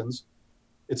elections,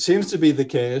 it seems to be the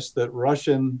case that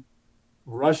Russian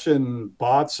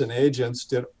bots and agents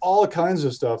did all kinds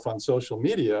of stuff on social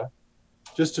media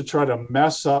just to try to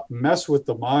mess with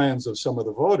the minds of some of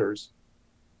the voters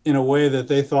in a way that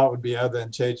they thought would be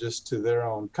advantageous to their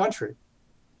own country.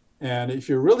 And if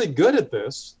you're really good at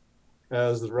this,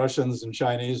 as the Russians and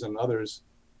Chinese and others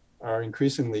are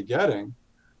increasingly getting,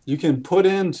 you can put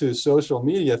into social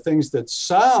media things that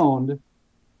sound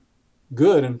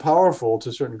good and powerful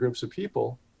to certain groups of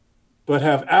people, but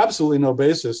have absolutely no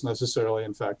basis necessarily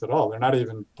in fact at all. They're not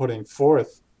even putting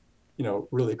forth, you know,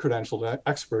 really credentialed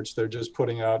experts. They're just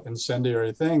putting out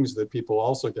incendiary things that people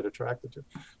also get attracted to.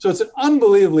 So it's an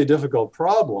unbelievably difficult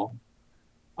problem.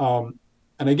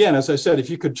 And again, as I said,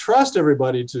 if you could trust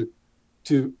everybody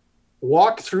to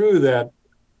walk through that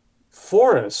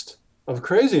forest of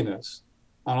craziness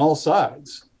on all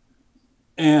sides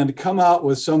and come out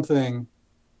with something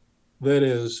that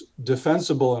is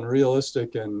defensible and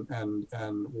realistic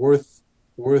and worth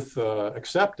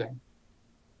accepting,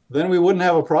 then we wouldn't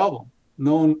have a problem.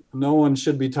 No one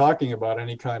should be talking about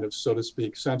any kind of, so to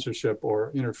speak, censorship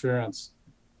or interference.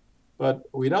 But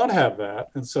we don't have that.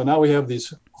 And so now we have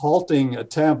these halting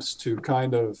attempts to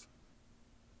kind of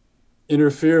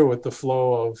interfere with the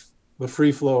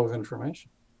free flow of information.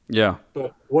 Yeah.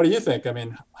 But what do you think? I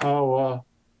mean, how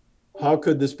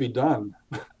could this be done?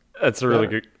 That's a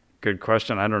really good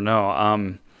question. I don't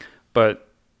know. But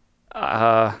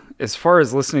as far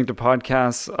as listening to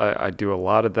podcasts, I do a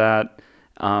lot of that.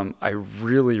 I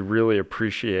really, really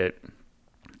appreciate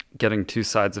getting two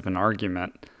sides of an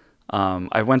argument.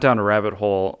 I went down a rabbit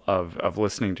hole of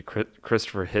listening to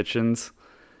Christopher Hitchens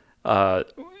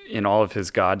in all of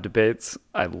his God debates.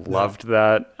 I loved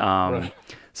that. Right.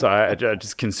 So I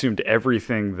just consumed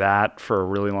everything that for a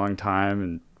really long time,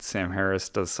 and Sam Harris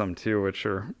does some too, which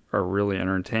are really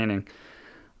entertaining.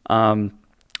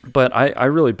 But I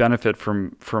really benefit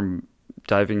from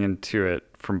diving into it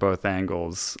from both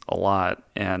angles a lot,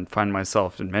 and find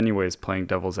myself in many ways playing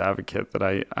devil's advocate, that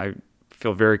I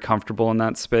feel very comfortable in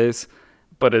that space.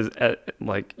 But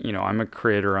I'm a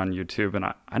creator on YouTube, and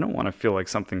I don't want to feel like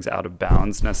something's out of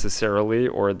bounds necessarily,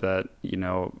 or that,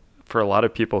 for a lot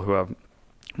of people who have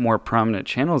more prominent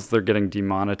channels, they're getting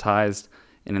demonetized.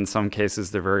 And in some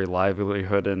cases, their very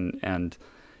livelihood and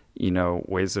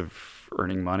ways of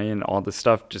earning money and all this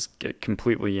stuff just get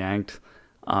completely yanked.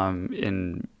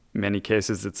 In many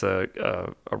cases, it's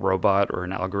a robot or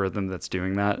an algorithm that's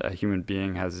doing that. A human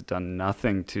being has done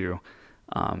nothing to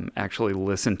actually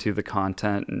listen to the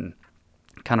content and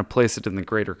kind of place it in the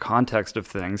greater context of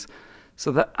things.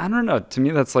 So that, I don't know, to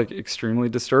me, that's like extremely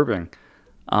disturbing.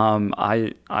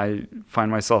 I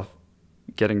find myself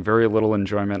getting very little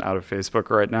enjoyment out of Facebook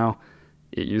right now.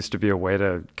 It used to be a way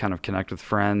to kind of connect with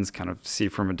friends, kind of see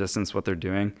from a distance what they're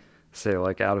doing, say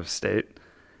like out of state.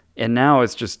 And now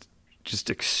it's just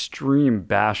extreme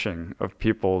bashing of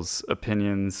people's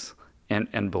opinions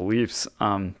and beliefs.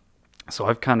 So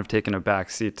I've kind of taken a back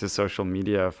seat to social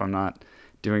media. If I'm not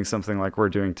doing something like we're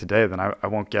doing today, then I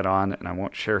won't get on and I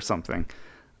won't share something.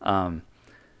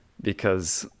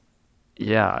 Because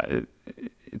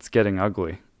it's getting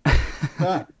ugly.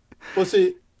 Yeah. Well,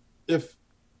 see, if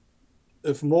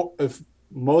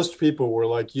most people were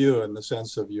like you, in the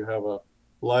sense of you have a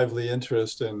lively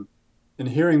interest in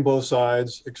hearing both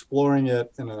sides, exploring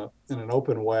it in an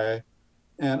open way,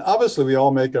 and obviously we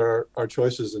all make our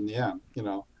choices in the end,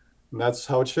 and that's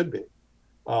how it should be.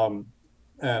 And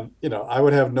I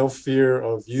would have no fear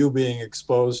of you being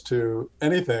exposed to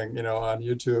anything, on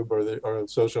YouTube or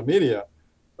social media.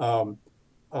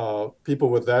 People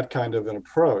with that kind of an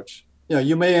approach,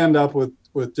 you may end up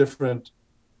with different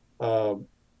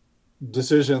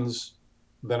decisions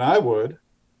than I would,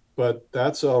 but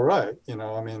that's all right.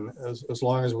 I mean, as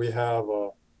long as we have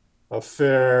a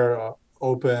fair,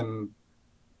 open,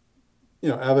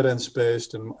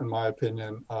 evidence-based, in my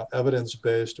opinion,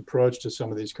 evidence-based approach to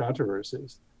some of these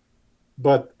controversies.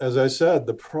 But as I said,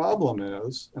 the problem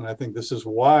is, and I think this is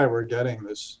why we're getting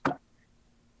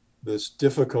this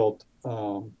difficult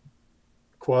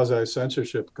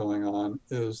quasi-censorship going on,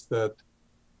 is that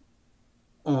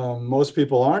most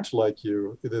people aren't like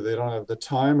you. Either they don't have the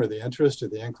time or the interest or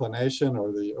the inclination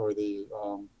or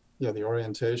the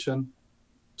orientation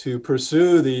to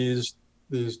pursue these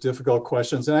difficult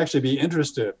questions and actually be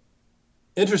interested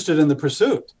in the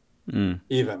pursuit,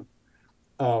 even.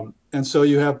 And so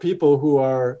you have people who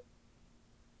are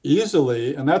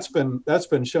easily, and that's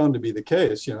been shown to be the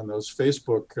case, in those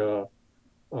Facebook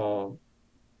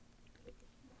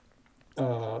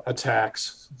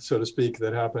attacks, so to speak,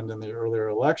 that happened in the earlier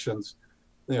elections.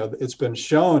 It's been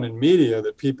shown in media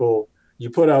that you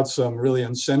put out some really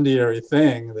incendiary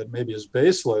thing that maybe is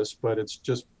baseless, but it's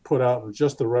just put out in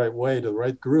just the right way to the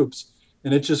right groups,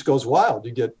 and it just goes wild.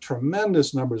 You get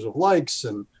tremendous numbers of likes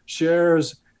and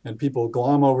shares, and people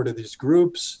glom over to these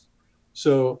groups.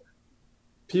 So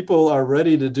people are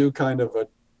ready to do kind of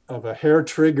a hair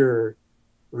trigger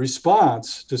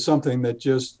response to something that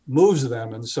just moves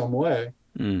them in some way.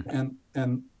 And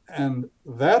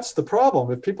that's the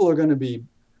problem. If people are going to be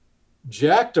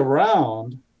jacked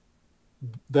around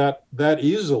that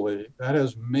easily, that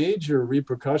has major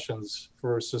repercussions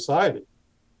for society,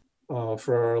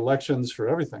 for our elections, for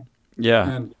everything.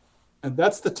 Yeah. And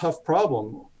that's the tough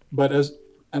problem. But as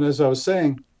I was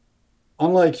saying,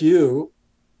 unlike you,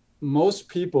 most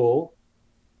people,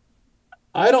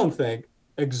 I don't think,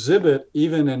 exhibit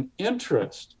even an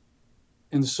interest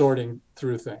in sorting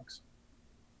through things.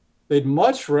 They'd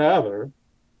much rather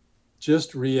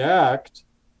just react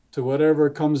to whatever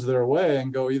comes their way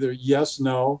and go either yes,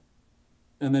 no,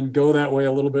 and then go that way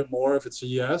a little bit more if it's a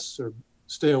yes, or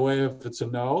stay away if it's a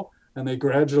no. And they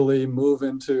gradually move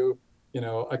into,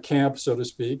 a camp, so to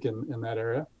speak, in that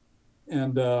area.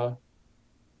 And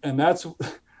and that's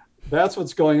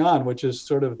what's going on, which is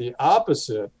sort of the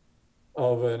opposite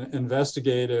of an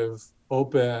investigative,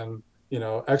 open,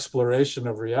 exploration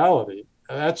of reality.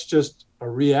 That's just uh, a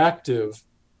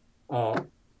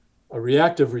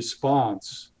reactive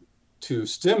response to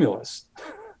stimulus.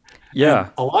 And Yeah.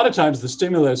 a lot of times the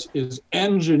stimulus is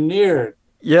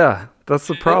Yeah. That's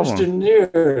the problem.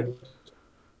 engineered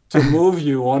to move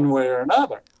you one way or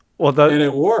another. Well, And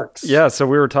it works. yeah. So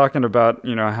we were talking about,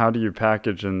 how do you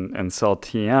package and sell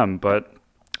TM, but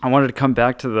I wanted to come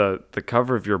back to the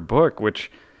cover of your book, which,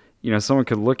 someone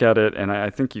could look at it, and I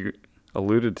think you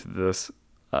alluded to this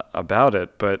about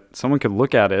it, but someone could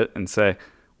look at it and say,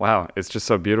 wow, it's just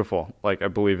so beautiful. Like, I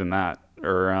believe in that.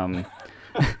 Or,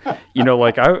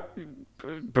 like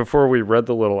before we read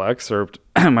the little excerpt,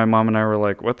 my mom and I were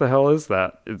like, what the hell is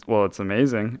that? Well, it's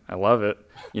amazing. I love it.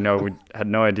 We had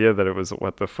no idea that it was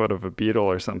at the foot of a beetle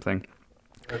or something.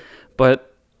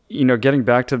 But, getting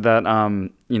back to that,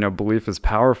 belief is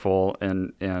powerful,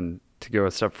 and to go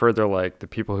a step further, like the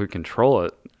people who control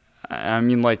it. I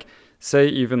mean, like, say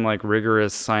even like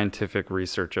rigorous scientific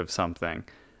research of something,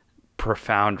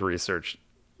 profound research,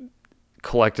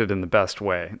 collected in the best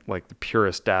way, like the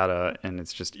purest data, and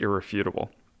it's just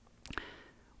irrefutable.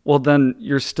 Well, then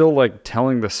you're still like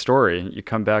telling the story. You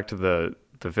come back to the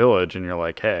village and you're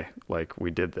like, hey, like we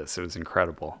did this. It was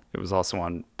incredible. It was also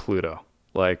on Pluto,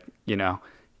 like, and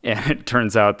it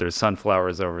turns out there's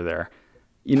sunflowers over there.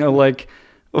 Like,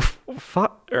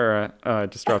 or I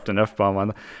just dropped an F-bomb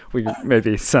on. We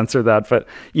maybe censor that, but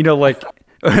like,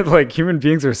 like human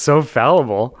beings are so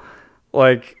fallible.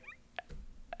 Like,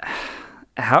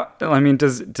 how? I mean,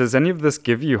 does any of this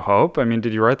give you hope? I mean,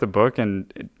 did you write the book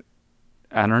and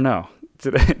I don't know.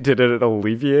 Did it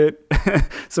alleviate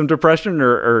some depression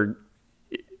or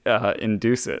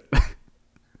induce it?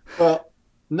 Well,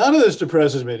 none of this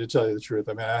depresses me, to tell you the truth.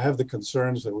 I mean, I have the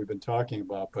concerns that we've been talking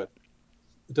about, but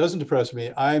it doesn't depress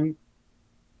me. I mean,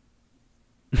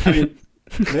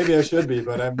 maybe I should be,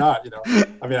 but I'm not,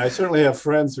 I mean, I certainly have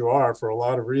friends who are, for a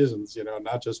lot of reasons,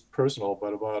 not just personal,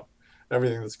 but about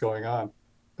everything that's going on.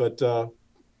 But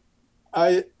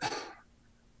I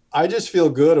I just feel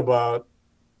good about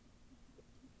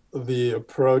the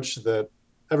approach that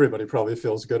everybody probably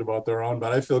feels good about their own,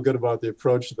 but I feel good about the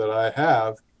approach that I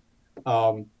have,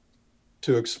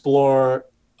 to explore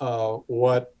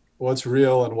what's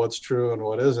real and what's true and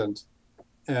what isn't.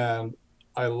 And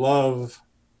I love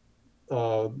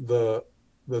the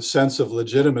sense of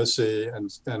legitimacy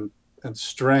and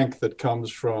strength that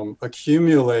comes from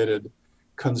accumulated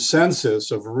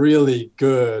consensus of really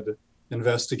good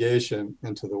investigation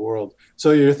into the world.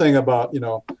 So your thing about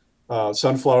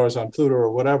sunflowers on Pluto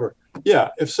or whatever, yeah,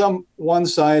 if one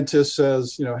scientist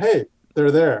says, hey,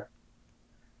 they're there,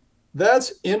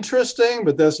 that's interesting,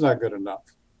 but that's not good enough.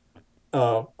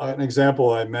 An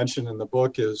example I mentioned in the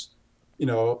book is, in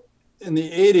the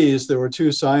 80s, there were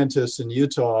two scientists in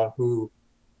Utah who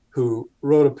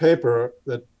wrote a paper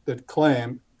that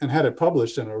claimed, and had it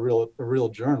published in a real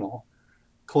journal,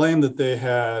 claimed that they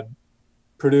had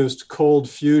produced cold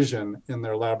fusion in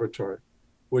their laboratory,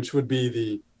 which would be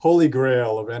the holy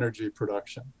grail of energy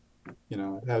production.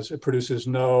 It produces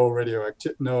no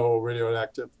radioactive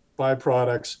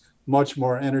byproducts, much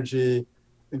more energy,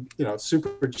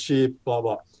 super cheap, blah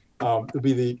blah. It would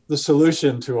be the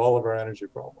solution to all of our energy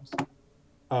problems.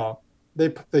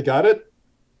 They got it.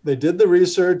 They did the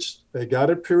research. They got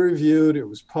it peer reviewed. It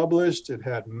was published. It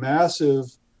had massive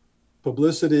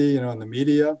publicity, in the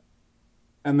media,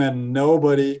 and then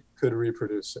nobody could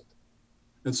reproduce it.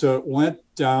 And so it went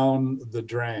down the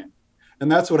drain.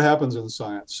 And that's what happens in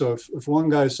science. So if one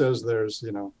guy says there's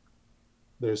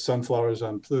sunflowers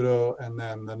on Pluto, and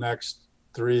then the next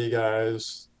three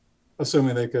guys,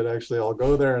 assuming they could actually all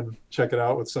go there and check it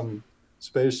out with some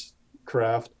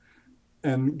spacecraft,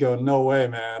 and go, no way,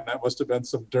 man, that must have been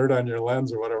some dirt on your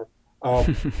lens or whatever.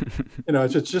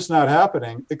 It's just not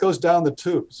happening. It goes down the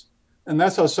tubes. And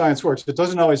that's how science works. It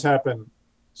doesn't always happen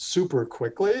super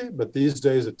quickly, but these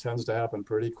days it tends to happen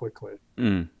pretty quickly.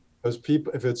 Because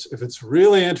people, if it's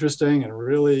really interesting and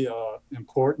really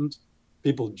important,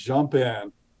 people jump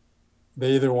in.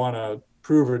 They either want to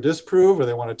prove or disprove, or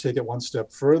they want to take it one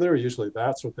step further. Usually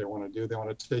that's what they want to do. They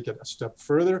want to take it a step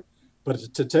further.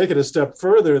 But to take it a step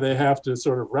further, they have to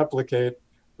sort of replicate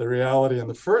the reality in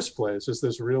the first place. Is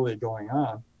this really going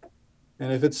on?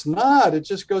 And if it's not, it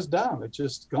just goes down. It's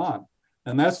just gone.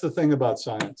 And that's the thing about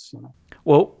science.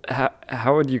 Well,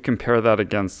 how would you compare that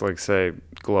against, like, say,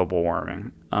 global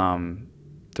warming?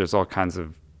 there's all kinds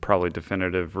of probably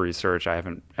definitive research. I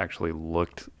haven't actually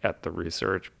looked at the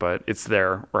research, but it's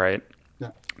there, right?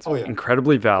 Yeah. It's Oh, yeah.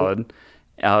 incredibly valid.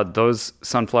 Those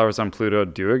sunflowers on Pluto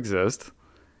do exist,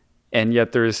 and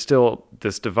yet there is still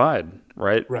this divide,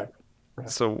 right? Right. Right.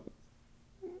 So,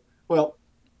 Well,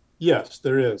 yes,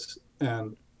 there is.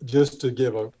 And just to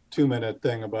give a 2-minute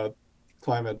thing about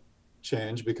climate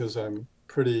change, because I'm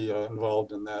pretty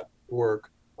involved in that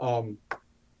work.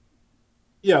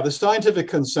 Yeah, the scientific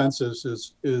consensus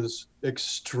is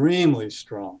extremely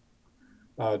strong.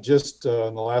 Just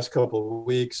in the last couple of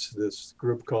weeks, this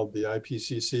group called the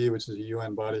IPCC, which is a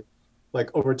UN body, like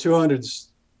over 200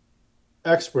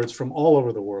 experts from all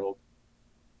over the world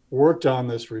worked on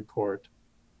this report.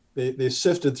 They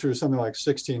sifted through something like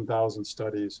 16,000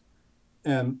 studies,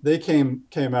 and they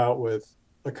came out with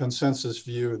a consensus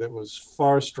view that was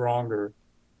far stronger.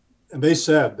 And they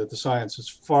said that the science is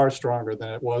far stronger than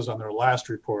it was on their last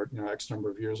report, X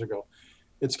number of years ago.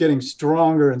 It's getting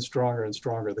stronger and stronger and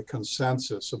stronger, the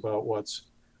consensus about what's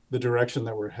the direction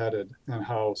that we're headed and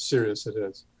how serious it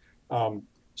is.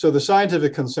 So the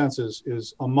scientific consensus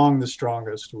is among the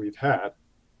strongest we've had.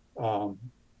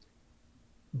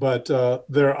 But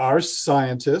there are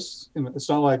scientists, and it's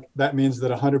not like that means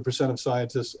that 100% of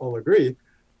scientists all agree.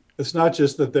 It's not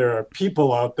just that there are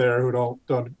people out there who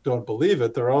don't believe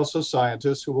it. There are also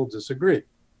scientists who will disagree.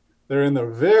 They're in the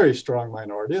very strong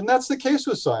minority, and that's the case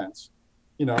with science.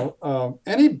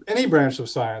 Any branch of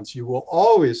science, you will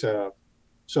always have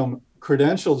some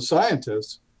credentialed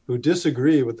scientists who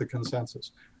disagree with the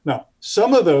consensus. Now,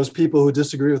 some of those people who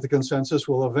disagree with the consensus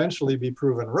will eventually be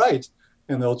proven right,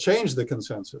 and they'll change the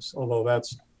consensus, although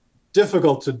that's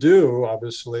difficult to do,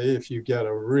 obviously, if you get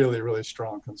a really, really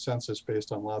strong consensus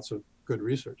based on lots of good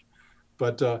research.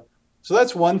 But so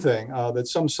that's one thing, that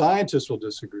some scientists will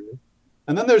disagree.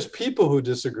 And then there's people who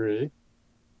disagree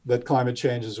that climate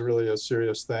change is really a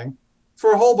serious thing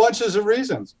for a whole bunches of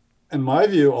reasons. In my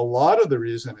view, a lot of the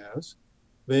reason is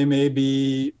they may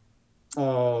be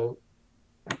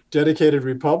dedicated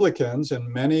Republicans,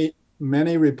 and many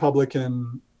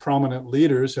Republican prominent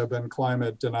leaders have been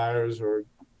climate deniers, or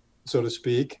so to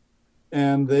speak,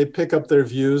 and they pick up their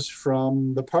views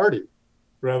from the party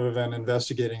rather than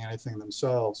investigating anything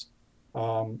themselves.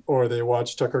 Or they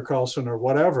watch Tucker Carlson or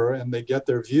whatever, and they get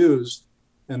their views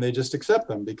and they just accept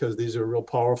them because these are real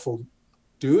powerful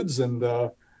dudes, and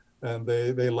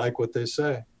they like what they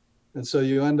say. And so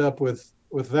you end up with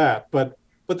that. But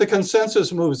the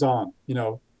consensus moves on.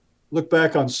 Look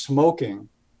back on smoking.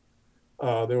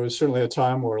 There was certainly a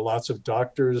time where lots of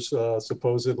doctors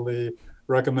supposedly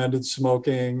recommended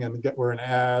smoking and were in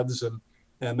ads.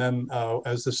 And then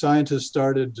as the scientists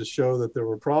started to show that there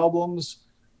were problems,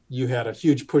 you had a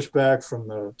huge pushback from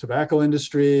the tobacco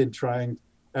industry and trying,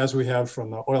 as we have from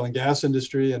the oil and gas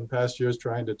industry in past years,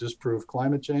 trying to disprove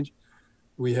climate change.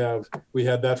 We had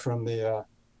that from the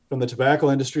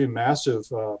tobacco industry, massive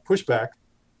pushback.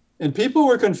 And people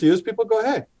were confused. People go,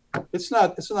 hey, it's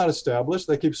not established.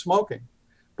 They keep smoking.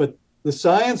 But the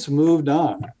science moved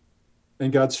on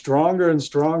and got stronger and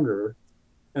stronger.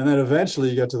 And then eventually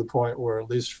you get to the point where, at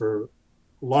least for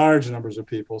large numbers of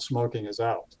people, smoking is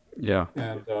out. yeah.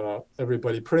 And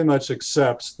everybody pretty much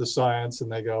accepts the science,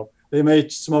 and they may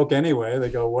smoke anyway. They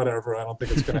go, whatever, I don't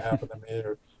think it's going to happen to me,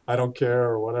 or I don't care,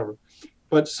 or whatever.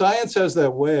 But science has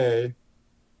that way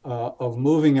of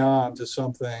moving on to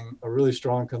something, a really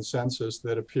strong consensus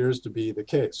that appears to be the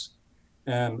case.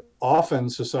 And often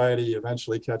society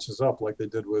eventually catches up, like they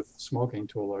did with smoking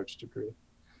to a large degree.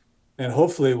 And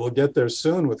hopefully we'll get there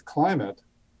soon with climate,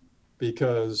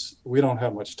 because we don't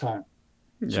have much time.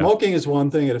 Yeah. Smoking is one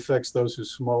thing. It affects those who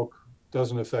smoke,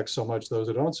 doesn't affect so much those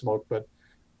who don't smoke. But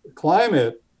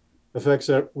climate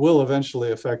will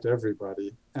eventually affect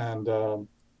everybody, and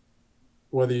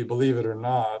whether you believe it or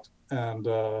not. And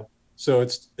so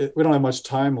we don't have much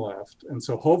time left. And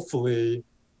so hopefully,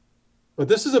 but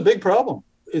this is a big problem.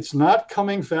 It's not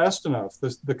coming fast enough.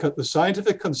 The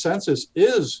scientific consensus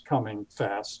is coming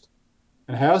fast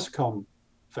and has come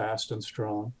fast and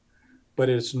strong, but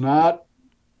it's not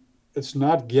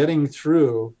getting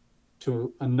through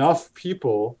to enough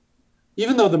people,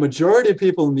 even though the majority of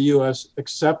people in the US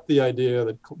accept the idea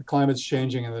that climate's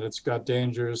changing and that it's got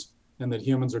dangers and that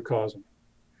humans are causing it.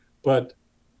 But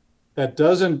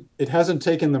it hasn't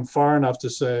taken them far enough to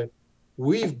say,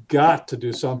 we've got to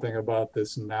do something about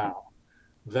this now.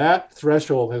 That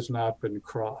threshold has not been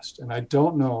crossed. And I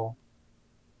don't know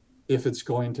if it's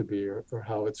going to be, or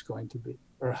how it's going to be,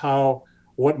 or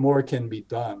what more can be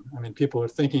done. I mean, people are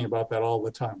thinking about that all the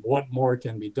time. What more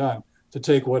can be done to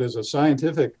take what is a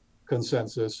scientific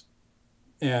consensus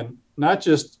and not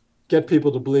just get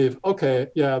people to believe, okay,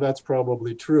 yeah, that's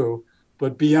probably true.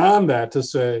 But beyond that, to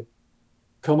say,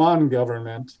 come on,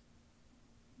 government,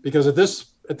 because at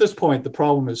this point, the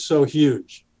problem is so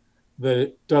huge that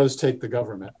it does take the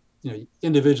government.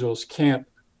 Individuals can't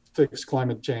fix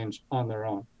climate change on their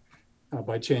own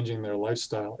by changing their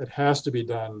lifestyle. It has to be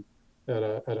done at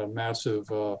a massive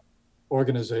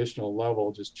organizational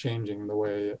level, just changing the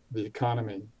way the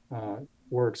economy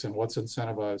works and what's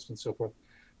incentivized and so forth.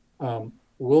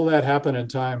 Will that happen in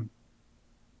time?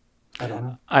 I don't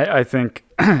know. I think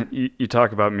you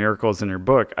talk about miracles in your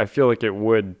book. I feel like it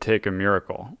would take a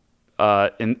miracle,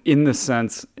 in the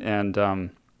sense, and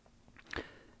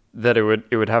that it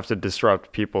would have to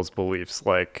disrupt people's beliefs.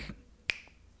 Like,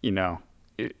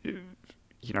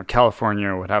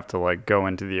 California would have to like go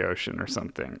into the ocean or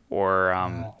something,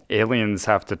 or aliens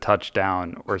have to touch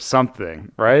down or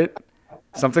something, right?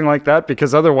 Something like that,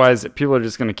 because otherwise people are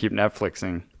just going to keep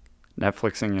Netflixing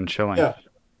and chilling. Yeah.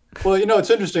 Well, it's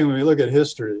interesting when we look at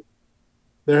history.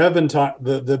 There have been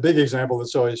the big example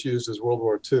that's always used is World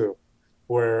War II,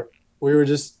 where we were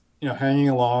just hanging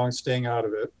along, staying out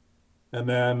of it, and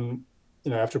then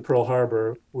after Pearl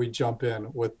Harbor, we jump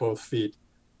in with both feet,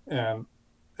 and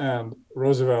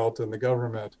Roosevelt and the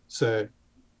government say,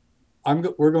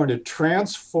 we're going to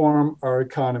transform our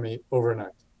economy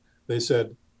overnight. They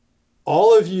said,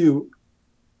 all of you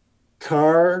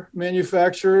car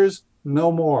manufacturers,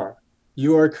 no more.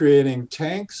 You are creating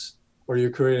tanks, or you're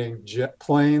creating jet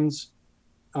planes,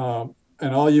 and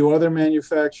all you other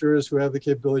manufacturers who have the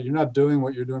capability, you're not doing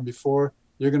what you're doing before.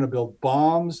 You're going to build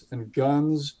bombs and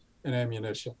guns and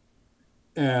ammunition.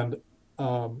 And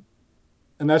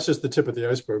that's just the tip of the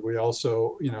iceberg. We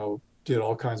also, did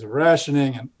all kinds of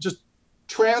rationing and just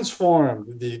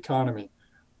transformed the economy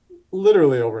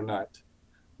literally overnight.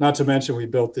 Not to mention we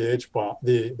built the H-bomb,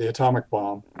 the atomic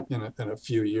bomb in a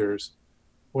few years.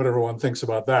 Whatever one thinks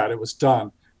about that, it was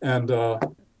done. And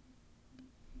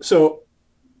so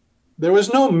there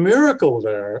was no miracle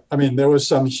there. I mean, there was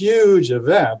some huge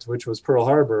event, which was Pearl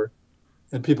Harbor,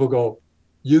 and people go,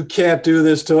 you can't do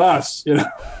this to us,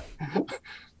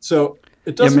 So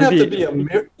it doesn't have to be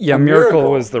a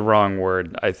miracle was the wrong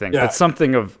word, I think. Yeah. But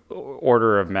something of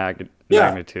order of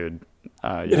magnitude.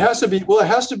 It has to be, it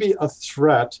has to be a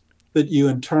threat that you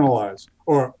internalize,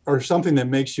 or something that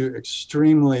makes you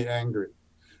extremely angry.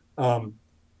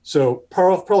 So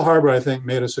Pearl Harbor, I think,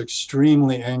 made us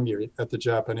extremely angry at the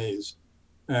Japanese.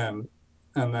 And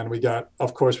then we got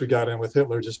in with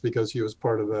Hitler just because he was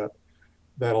part of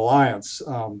that alliance.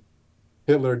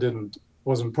 Hitler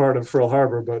wasn't part of Pearl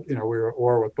Harbor, but we were at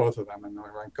war with both of them, and we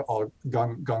were all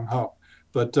gung ho.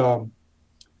 But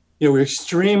we were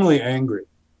extremely angry.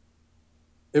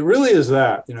 It really is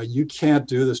that you can't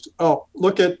do this.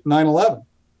 Look at 9/11.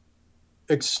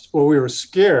 Well, we were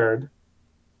scared.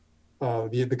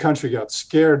 The country got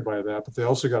scared by that, but they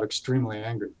also got extremely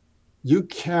angry. You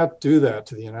can't do that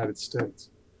to the United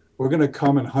States. We're going to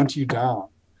come and hunt you down.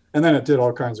 And then it did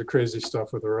all kinds of crazy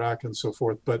stuff with Iraq and so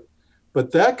forth. But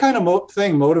that kind of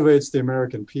thing motivates the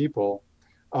American people.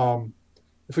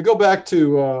 If we go back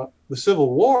to the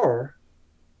Civil War,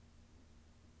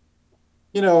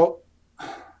 there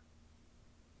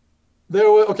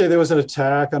was an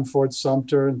attack on Fort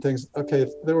Sumter and things.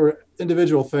 Okay, there were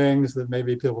individual things that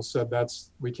maybe people said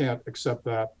we can't accept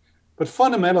that. But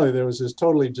fundamentally, there was this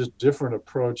totally just different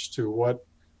approach to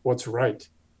what's right,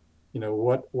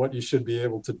 what you should be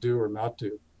able to do or not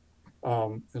do,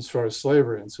 as far as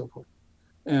slavery and so forth.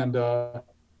 And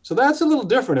so that's a little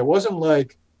different. It wasn't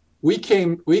like we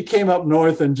came up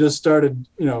north and just started,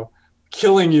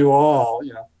 killing you all.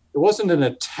 It wasn't an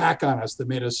attack on us that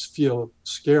made us feel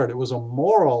scared. It was a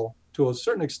moral, to a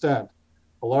certain extent,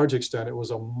 a large extent, it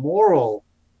was a moral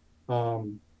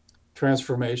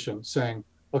transformation, saying,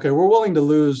 okay, we're willing to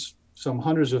lose some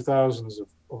hundreds of thousands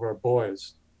of our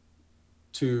boys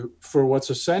for what's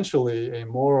essentially a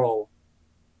moral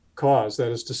cause,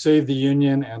 that is to save the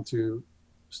Union and to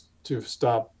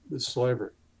stop the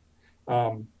slavery.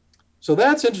 So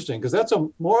that's interesting, because that's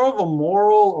more of a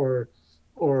moral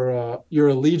or your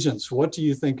allegiance. What do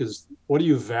you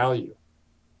value?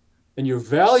 And your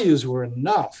values were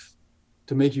enough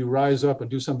to make you rise up and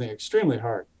do something extremely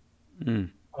hard.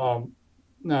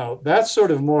 Now that's sort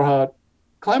of more how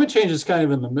climate change is kind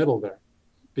of in the middle there,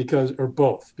 because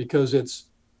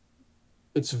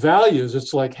it's values.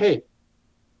 It's like, hey,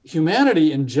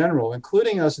 humanity in general,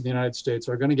 including us in the United States,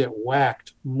 are going to get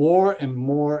whacked more and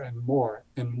more and more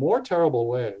in more terrible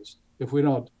ways if we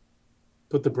don't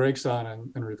put the brakes on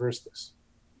and reverse this.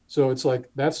 So it's like,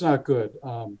 that's not good.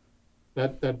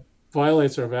 That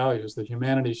violates our values, that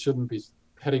humanity shouldn't be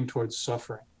heading towards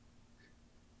suffering.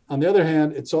 on the other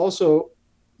hand, it's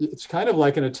kind of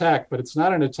like an attack, but it's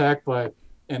not an attack by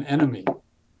an enemy.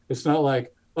 It's not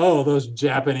like, oh, those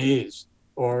Japanese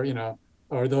or,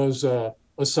 or those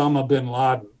Osama bin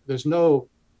Laden. There's no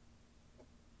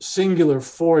singular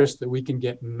force that we can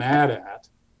get mad at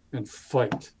and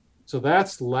fight. So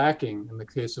that's lacking in the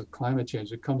case of climate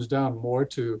change. It comes down more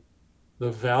to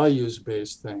the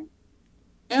values-based thing.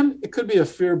 And it could be a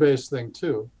fear-based thing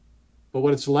too. But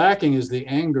what it's lacking is the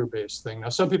anger-based thing. Now,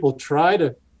 some people try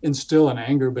to instill an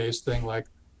anger-based thing like,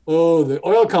 oh, the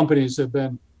oil companies have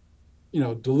been,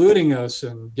 deluding us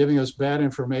and giving us bad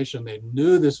information. They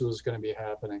knew this was going to be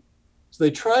happening. So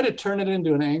they try to turn it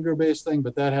into an anger-based thing,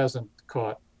 but that hasn't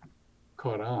caught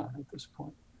on at this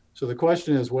point. So the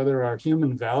question is whether our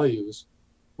human values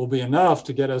will be enough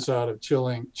to get us out of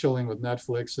chilling with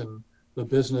Netflix and the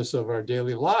business of our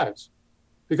daily lives,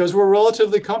 because we're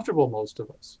relatively comfortable, most of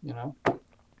us.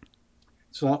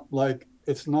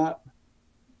 It's not.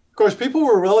 Of course, people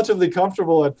were relatively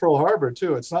comfortable at Pearl Harbor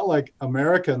too. It's not like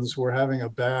Americans were having a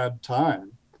bad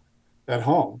time at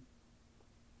home.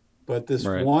 But this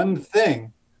one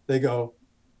thing, they go,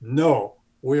 no,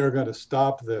 we are going to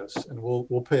stop this, and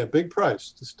we'll pay a big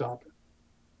price to stop it.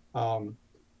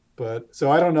 But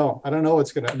so I don't know.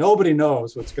 Nobody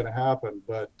knows what's going to happen.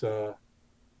 But the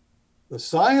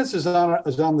science is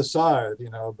on the side,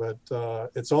 But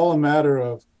it's all a matter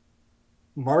of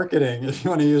marketing, if you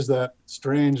want to use that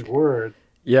strange word.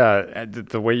 Yeah,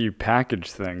 the way you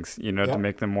package things, to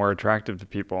make them more attractive to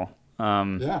people.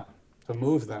 To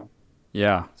move them.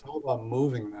 Yeah. It's all about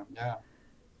moving them. Yeah.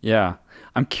 Yeah.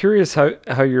 I'm curious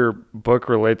how your book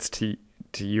relates to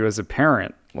you as a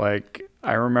parent. Like,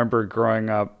 I remember growing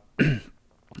up, like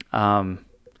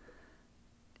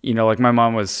my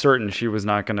mom was certain she was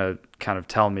not going to kind of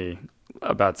tell me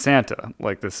about Santa.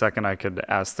 Like the second I could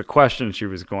ask the question, she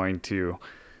was going to,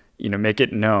 make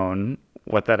it known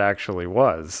what that actually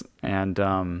was. And,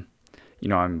 I'm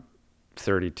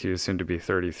 32, soon to be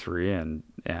 33,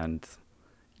 and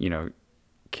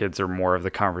kids are more of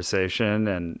the conversation,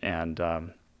 and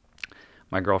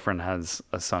my girlfriend has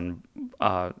a son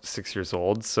 6 years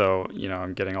old, so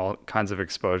I'm getting all kinds of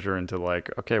exposure into like,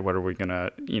 okay, what are we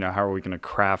gonna, how are we gonna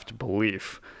craft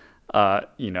belief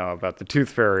about the tooth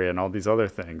fairy and all these other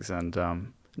things, and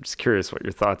I'm just curious what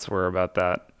your thoughts were about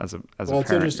that as a parent. Well,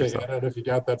 it's interesting. Yourself. I don't know if you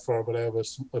got that far, but I have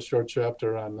a short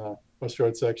chapter a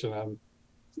short section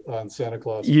on Santa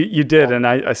Claus. You did, and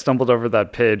I stumbled over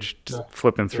that page, just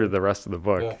flipping through the rest of the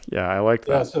book. Yeah, I like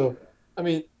that. Yeah, so, I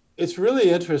mean, it's really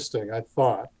interesting, I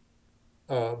thought,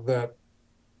 that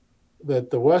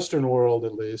the Western world,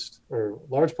 at least, or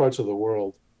large parts of the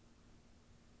world,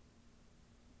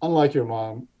 unlike your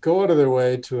mom, go out of their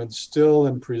way to instill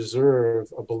and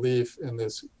preserve a belief in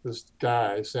this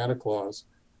guy, Santa Claus,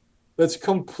 that's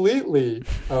completely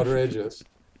outrageous.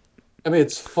 I mean,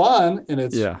 it's fun, and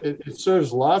it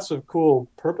serves lots of cool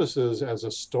purposes as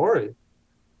a story,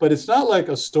 but it's not like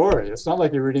a story. It's not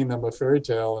like you're reading them a fairy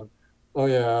tale and, oh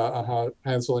yeah,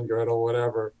 Hansel and Gretel,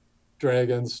 whatever,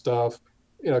 dragon stuff,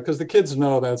 because the kids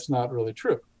know that's not really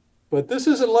true. But this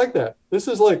isn't like that. This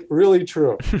is like really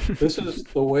true. This is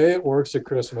the way it works at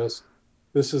Christmas.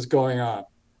 This is going on,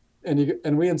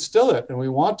 and we instill it, and we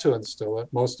want to instill it,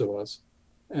 most of us,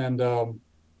 and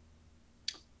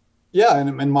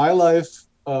and in my life,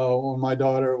 when my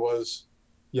daughter was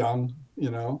young,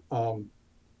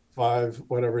 5,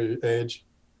 whatever age,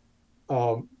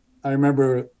 I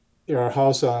remember our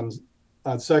house on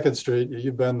 2nd Street.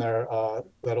 You've been there,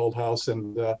 that old house,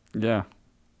 and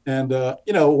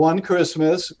one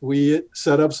Christmas we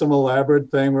set up some elaborate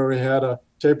thing where we had a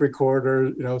tape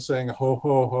recorder, saying ho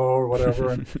ho ho or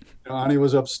whatever, and Annie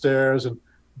was upstairs, and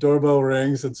doorbell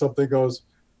rings, and something goes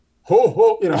ho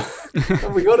ho, and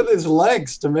we go to these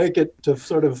lengths to make it, to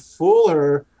sort of fool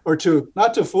her, or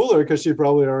not to fool her, because she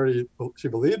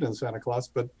believed in Santa Claus,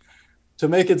 but to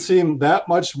make it seem that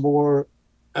much more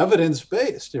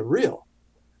evidence-based, real.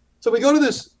 So we go to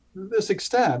this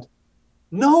extent,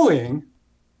 knowing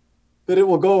that it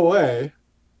will go away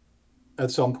at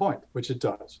some point, which it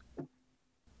does.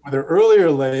 Whether early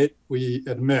or late, we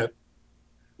admit,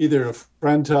 either a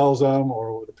friend tells them,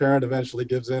 or the parent eventually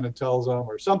gives in and tells them,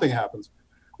 or something happens,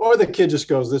 or the kid just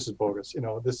goes, this is bogus,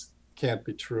 this can't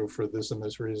be true for this and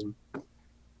this reason,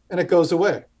 and it goes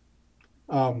away.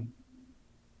 And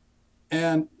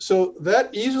so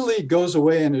that easily goes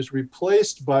away and is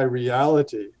replaced by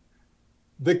reality.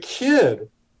 The kid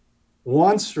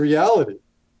wants reality.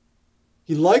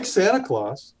 He likes Santa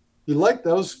Claus. That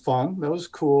was fun, that was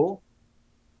cool,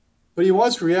 but he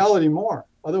wants reality more.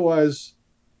 Otherwise,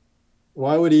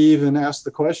 why would he even ask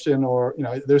the question? Or,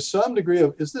 there's some degree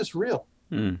of, is this real?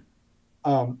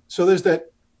 So there's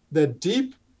that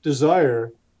deep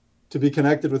desire to be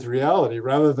connected with reality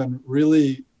rather than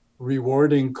really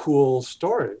rewarding cool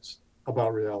stories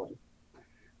about reality.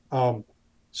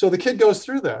 So the kid goes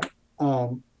through that.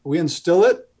 We instill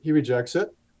it, he rejects it.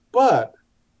 But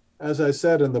as I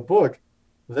said in the book,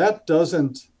 that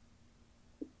doesn't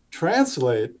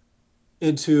translate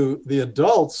into the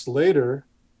adults later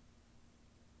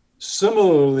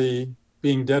similarly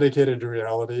being dedicated to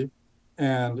reality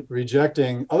and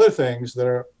rejecting other things that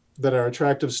are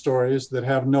attractive stories that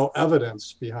have no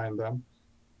evidence behind them,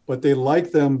 but they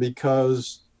like them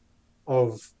because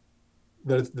of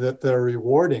that they're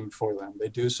rewarding for them. They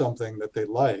do something that they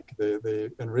like. They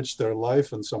enrich their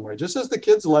life in some way, just as the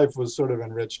kid's life was sort of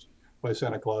enriched by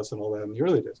Santa Claus and all that in the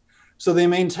early days. So they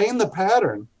maintain the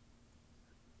pattern,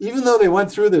 even though they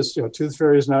went through this, Tooth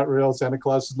Fairy is not real, Santa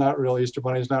Claus is not real, Easter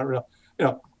Bunny is not real.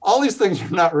 All these things are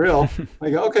not real.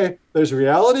 Like, okay, there's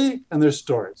reality and there's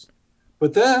stories.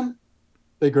 But then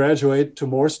they graduate to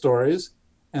more stories,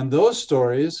 and those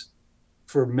stories,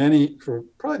 for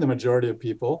probably the majority of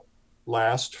people,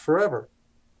 last forever.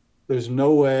 There's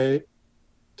no way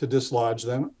to dislodge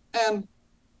them. And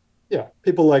yeah,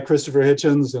 people like Christopher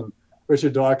Hitchens and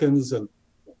Richard Dawkins, and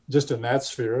just in that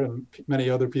sphere, and many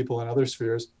other people in other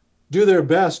spheres, do their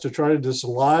best to try to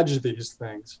dislodge these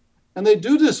things. And they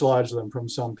do dislodge them from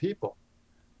some people.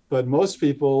 But most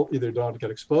people either don't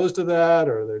get exposed to that,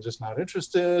 or they're just not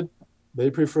interested. They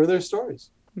prefer their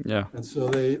stories. Yeah. And so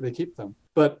they keep them.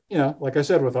 But, like I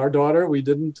said, with our daughter,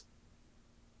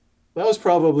 that was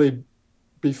probably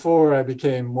before I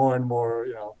became more and more,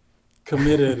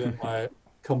 committed in my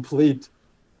complete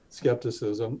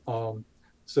skepticism.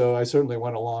 So I certainly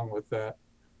went along with that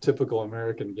typical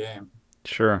American game.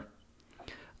 Sure.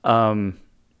 I'm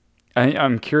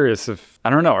curious I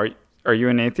don't know, are you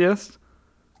an atheist?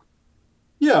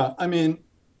 Yeah, I mean,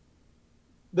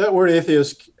 that word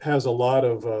atheist has a lot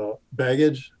of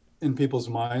baggage in people's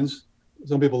minds.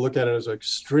 Some people look at it as an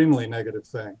extremely negative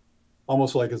thing,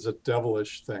 almost like it's a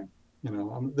devilish thing.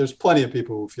 There's plenty of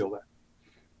people who feel that.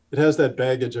 It has that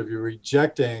baggage of you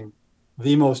rejecting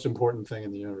the most important thing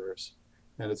in the universe,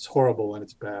 and it's horrible and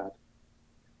it's bad.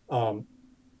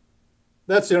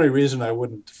 That's the only reason I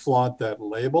wouldn't flaunt that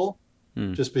label,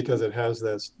 just because it has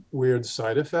those weird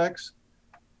side effects.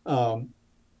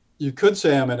 You could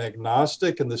say I'm an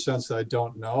agnostic in the sense that I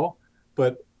don't know,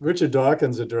 but Richard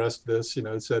Dawkins addressed this,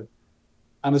 said,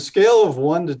 on a scale of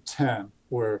 1 to 10,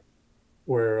 where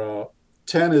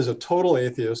 10 is a total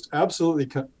atheist, absolutely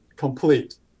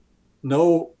complete,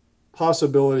 no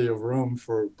possibility of room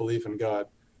for belief in God,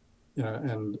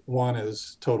 and 1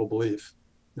 is total belief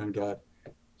in God.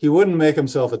 He wouldn't make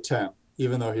himself a 10,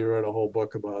 even though he wrote a whole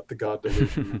book about the God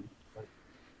delusion.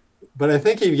 But I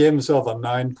think he gave himself a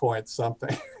 9 point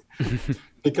something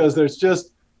because there's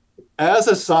just, as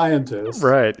a scientist,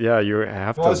 right? Yeah, you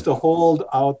have to hold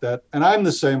out that, and I'm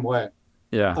the same way.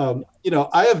 Yeah.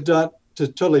 I have done, to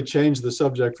totally change the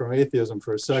subject from atheism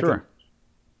for a second, sure,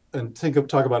 and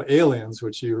talk about aliens,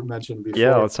 which you mentioned before.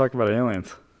 Yeah, let's talk about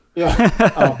aliens.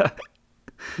 Yeah.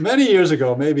 Many years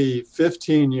ago, maybe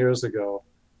 15 years ago,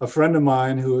 a friend of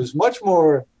mine who is much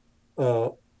more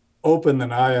open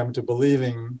than I am to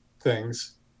believing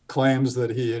things, claims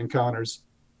that he encounters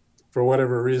for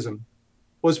whatever reason,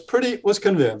 was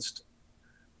convinced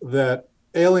that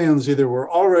aliens either were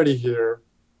already here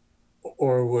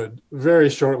or would very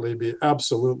shortly be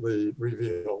absolutely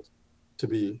revealed to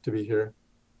be here.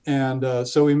 And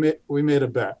so we made a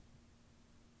bet.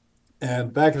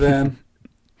 And back then,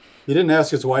 he didn't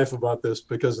ask his wife about this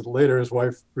because later his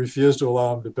wife refused to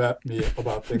allow him to bet me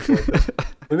about things like this.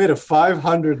 We made a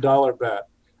 $500 bet,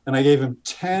 and I gave him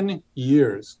 10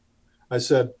 years. I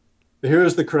said,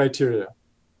 here's the criteria.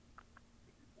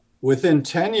 Within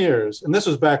 10 years, and this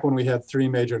was back when we had 3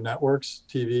 major networks,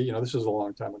 TV, this was a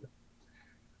long time ago.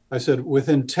 I said,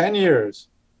 within 10 years,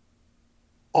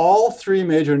 all 3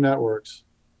 major networks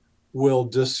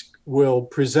will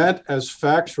present as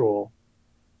factual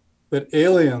that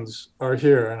aliens are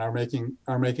here and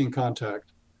are making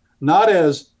contact, not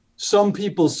as some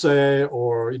people say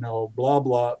or blah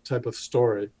blah type of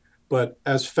story, but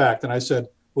as fact. And I said,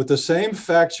 with the same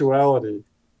factuality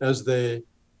as they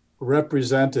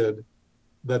represented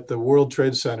that the World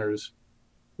Trade Centers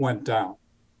went down.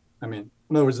 I mean,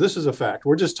 in other words, this is a fact.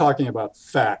 We're just talking about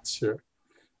facts here.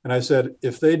 And I said,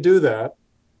 if they do that,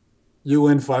 you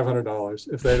win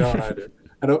 $500. If they don't, I do.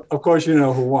 And of course, you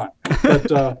know who won.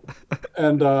 But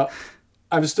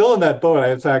I'm still in that boat.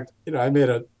 In fact, I made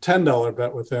a $10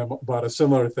 bet with him about a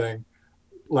similar thing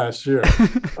last year,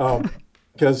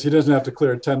 because he doesn't have to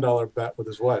clear a $10 bet with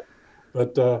his wife.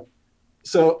 But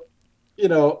so,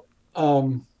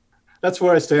 That's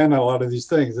where I stand on a lot of these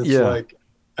things. It's Yeah. like,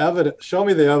 evidence, show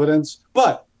me the evidence.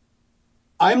 But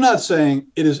I'm not saying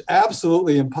it is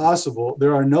absolutely impossible.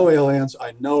 There are no aliens.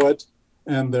 I know it,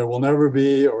 and there will never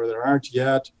be, or there aren't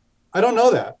yet. I don't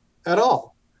know that at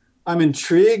all. I'm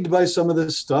intrigued by some of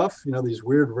this stuff, these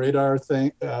weird radar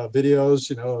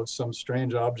videos, of some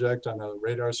strange object on a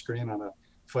radar screen on a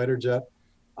fighter jet,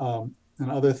 and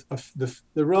other,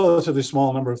 the relatively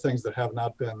small number of things that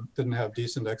didn't have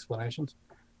decent explanations.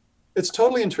 It's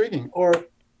totally intriguing. Or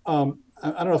I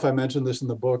don't know if I mentioned this in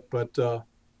the book, but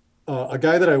a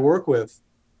guy that I work with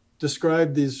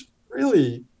described these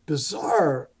really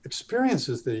bizarre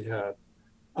experiences that he had.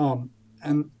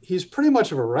 And he's pretty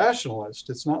much of a rationalist.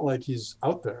 It's not like he's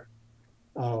out there.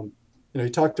 He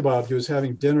talked about he was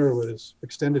having dinner with his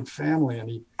extended family, and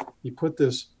he put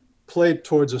this plate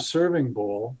towards a serving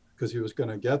bowl because he was going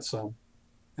to get some,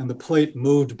 and the plate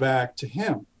moved back to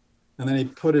him. And then he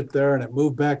put it there and it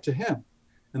moved back to him.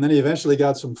 And then he eventually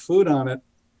got some food on it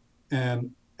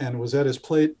and was at his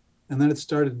plate, and then it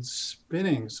started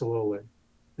spinning slowly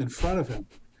in front of him.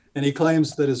 And he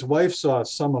claims that his wife saw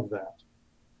some of that.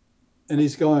 And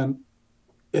he's going,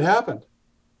 it happened.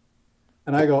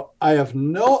 And I go, I have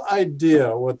no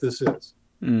idea what this is.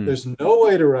 There's no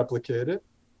way to replicate it.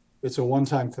 It's a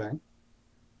one-time thing.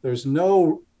 There's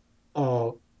no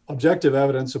objective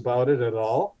evidence about it at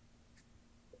all.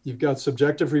 You've got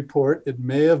subjective report. It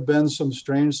may have been some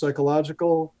strange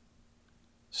psychological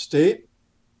state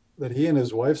that he and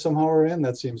his wife somehow are in.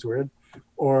 That seems weird.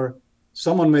 Or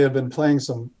someone may have been playing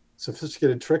some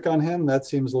sophisticated trick on him. That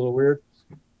seems a little weird.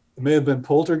 It may have been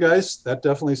poltergeist. That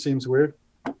definitely seems weird.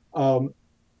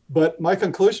 But my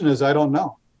conclusion is I don't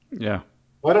know. Yeah.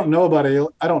 I don't know about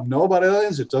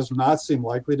aliens. It does not seem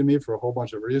likely to me for a whole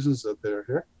bunch of reasons that they're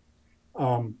here.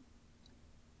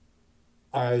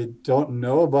 I don't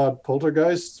know about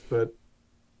poltergeists, but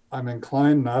I'm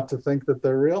inclined not to think that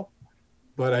they're real,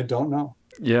 but I don't know.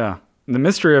 Yeah. The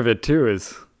mystery of it too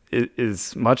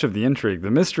is much of the intrigue,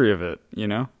 the mystery of it,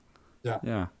 Yeah.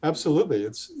 Yeah. Absolutely.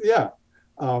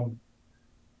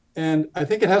 And I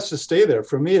think it has to stay there.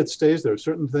 For me, it stays there.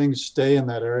 Certain things stay in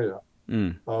that area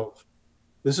of,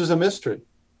 this is a mystery.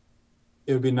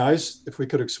 It would be nice if we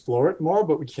could explore it more,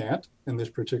 but we can't in this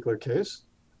particular case.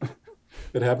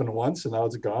 It happened once and now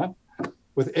it's gone.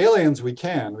 With aliens, we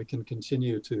can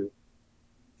continue to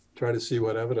try to see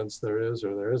what evidence there is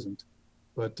or there isn't.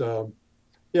 But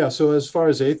yeah, so as far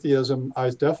as atheism, I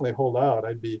definitely hold out.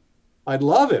 I'd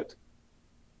love it.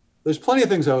 There's plenty of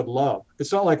things I would love.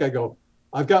 It's not like I go,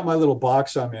 I've got my little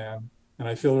box I'm in and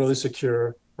I feel really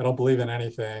secure. I don't believe in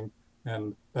anything.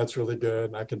 And that's really good.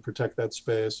 And I can protect that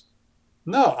space.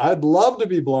 No, I'd love to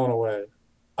be blown away.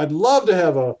 I'd love to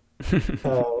have a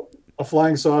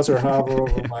flying saucer hover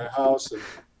over my house. And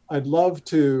I'd love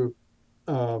to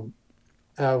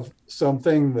have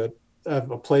something that have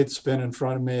a plate spin in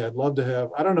front of me. I'd love to have,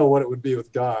 I don't know what it would be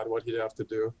with God, what he'd have to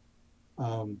do.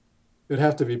 It'd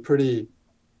have to be pretty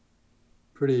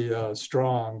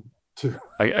strong to.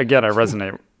 Again, I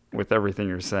resonate with everything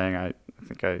you're saying. I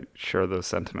think I share those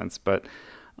sentiments. But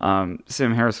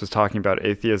Sam Harris was talking about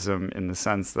atheism in the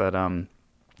sense that,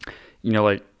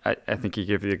 like I think he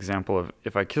gave the example of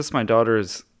if I kiss my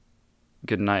daughter's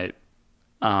goodnight,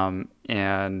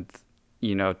 and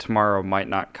tomorrow might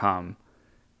not come.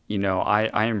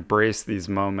 I embrace these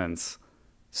moments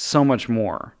so much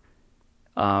more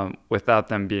without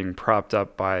them being propped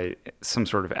up by some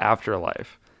sort of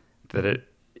afterlife, that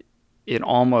it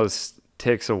almost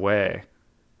takes away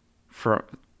from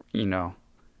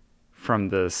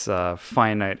this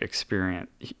finite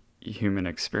human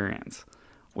experience,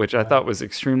 which I thought was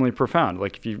extremely profound.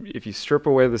 Like if you strip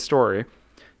away the story,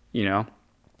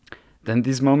 then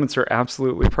these moments are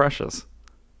absolutely precious.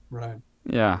 Right.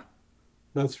 Yeah.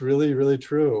 That's really, really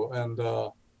true. And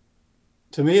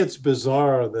to me, it's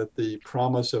bizarre that the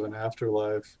promise of an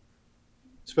afterlife,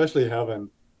 especially heaven,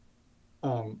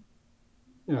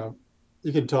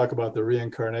 you can talk about the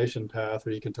reincarnation path, or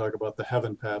you can talk about the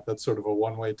heaven path. That's sort of a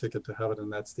one-way ticket to heaven,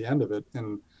 and that's the end of it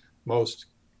in most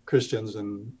Christians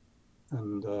and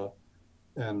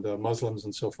Muslims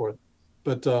and so forth.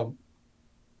 But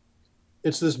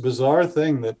it's this bizarre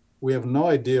thing that we have no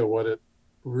idea what it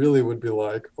really would be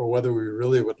like, or whether we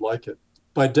really would like it.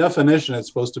 By definition, it's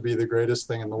supposed to be the greatest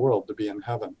thing in the world, to be in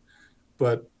heaven.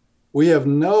 But we have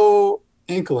no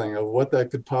inkling of what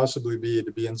that could possibly be,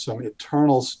 to be in some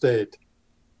eternal state,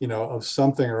 of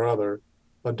something or other,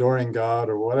 adoring God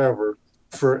or whatever,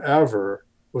 forever,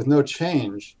 with no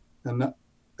change. And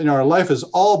our life has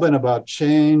all been about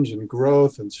change and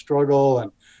growth and struggle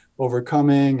and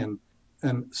overcoming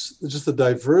and just the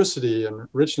diversity and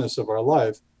richness of our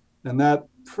life. And that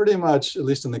pretty much, at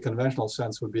least in the conventional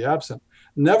sense, would be absent.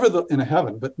 Never in a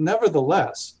heaven, but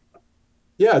nevertheless,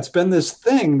 yeah, it's been this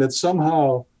thing that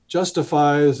somehow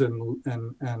justifies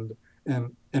and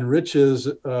enriches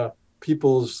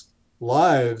people's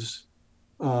lives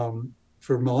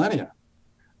for millennia.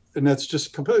 And that's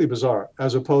just completely bizarre,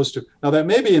 as opposed to, now that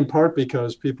may be in part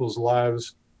because people's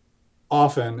lives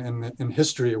often in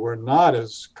history were not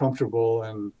as comfortable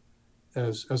and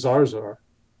as ours are.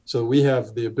 So we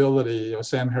have the ability,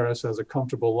 Sam Harris has a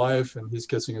comfortable life and he's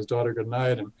kissing his daughter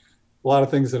goodnight, and a lot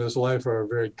of things in his life are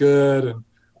very good.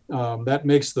 And that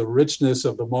makes the richness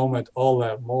of the moment all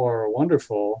that more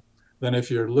wonderful than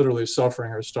if you're literally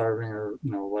suffering or starving or,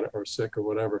 or sick or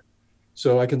whatever.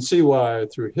 So I can see why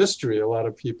through history, a lot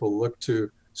of people look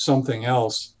to something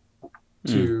else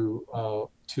to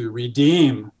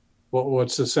redeem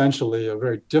what's essentially a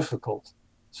very difficult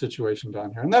situation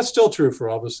down here. And that's still true for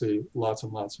obviously lots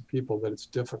and lots of people, that it's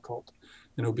difficult.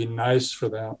 And it would be nice for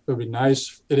them.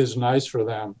 It is nice for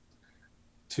them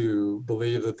to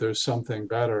believe that there's something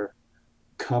better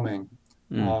coming.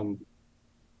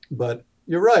 But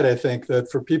you're right. I think that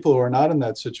for people who are not in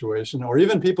that situation, or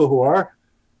even people who are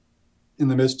in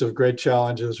the midst of great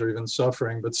challenges or even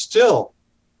suffering, but still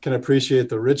can appreciate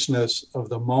the richness of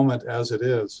the moment as it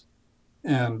is,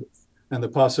 and the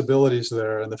possibilities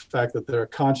there, and the fact that they're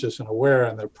conscious and aware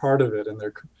and they're part of it, and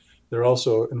they're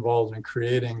also involved in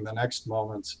creating the next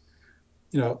moments.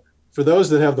 For those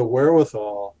that have the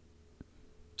wherewithal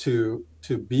to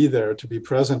be there, to be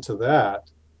present to that,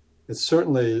 it's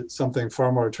certainly something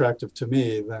far more attractive to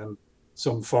me than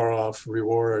some far off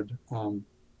reward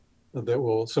that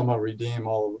will somehow redeem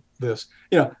all of this.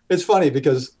 It's funny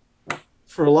because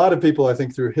for a lot of people, I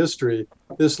think through history,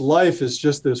 this life is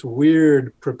just this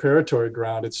weird preparatory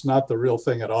ground. It's not the real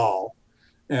thing at all.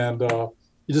 And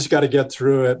you just got to get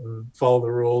through it and follow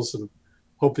the rules and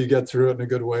hope you get through it in a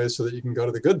good way so that you can go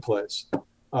to the good place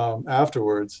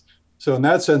afterwards. So in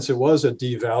that sense, it was a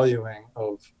devaluing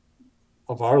of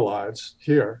our lives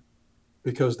here,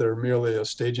 because they're merely a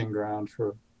staging ground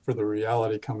for the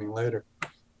reality coming later.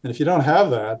 And if you don't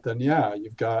have that, then yeah,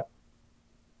 you've got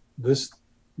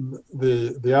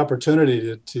the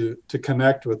opportunity to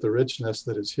connect with the richness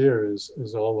that is here is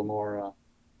all the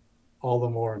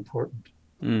more important.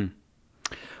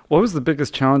 What was the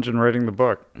biggest challenge in writing the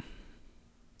book?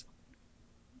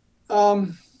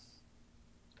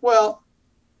 Well,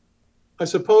 I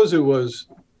suppose it was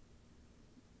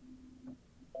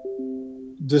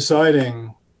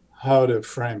deciding how to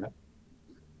frame it.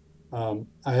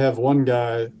 I have one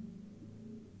guy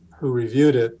who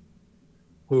reviewed it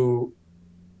who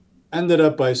ended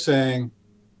up by saying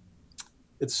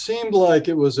it seemed like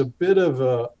it was a bit of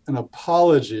an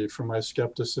apology for my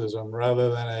skepticism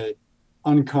rather than a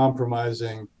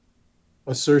uncompromising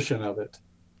assertion of it,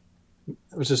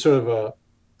 which is sort of a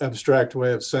abstract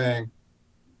way of saying,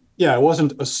 yeah, I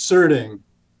wasn't asserting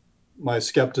my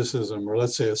skepticism, or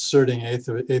let's say asserting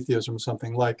atheism,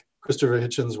 something like Christopher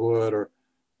Hitchens would,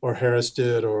 or Harris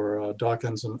did, or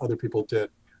Dawkins and other people did.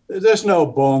 There's no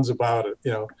bones about it.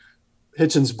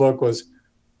 Hitchens' book was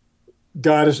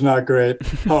God is not great,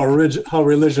 how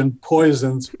religion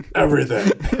poisons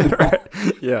everything. Right.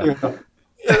 Yeah.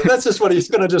 That's just what he's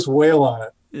going to just wail on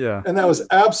it. Yeah. And that was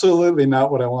absolutely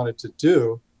not what I wanted to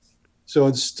do. So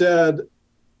instead,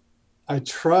 I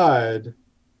tried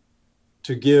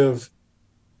to give,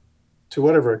 to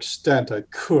whatever extent I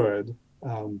could,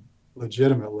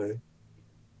 legitimately,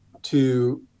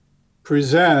 to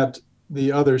present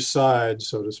the other side,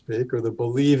 so to speak, or the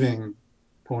believing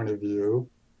point of view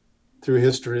through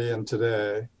history and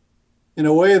today, in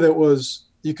a way that was,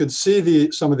 you could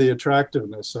see some of the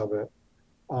attractiveness of it,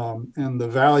 and the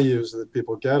values that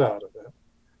people get out of it,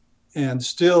 and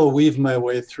still weave my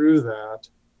way through that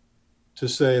to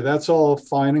say that's all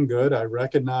fine and good. I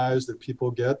recognize that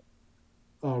people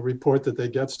report that they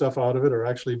get stuff out of it, or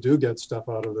actually do get stuff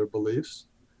out of their beliefs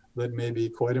that may be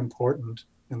quite important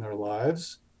in their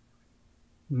lives.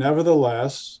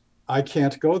 Nevertheless, I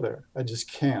can't go there. I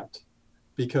just can't,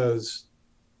 because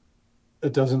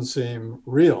it doesn't seem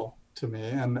real to me.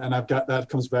 And I've got, that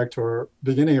comes back to our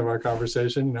beginning of our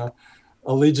conversation,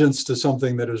 allegiance to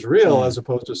something that is real as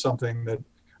opposed to something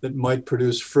that might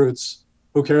produce fruits.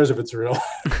 Who cares if it's real?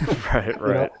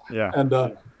 Right. Yeah.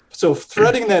 And so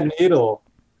threading that needle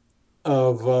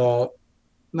of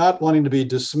not wanting to be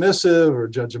dismissive or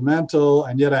judgmental,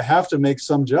 and yet I have to make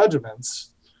some judgments.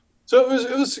 So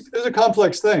it was a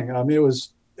complex thing. I mean,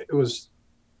 it was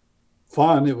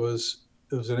fun. It was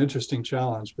an interesting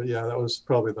challenge, but yeah, that was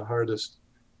probably the hardest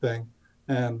thing.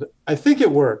 And I think it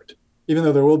worked, even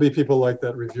though there will be people like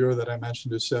that reviewer that I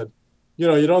mentioned who said,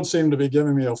 you don't seem to be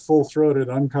giving me a full-throated,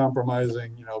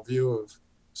 uncompromising, view of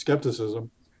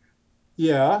skepticism.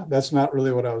 Yeah, that's not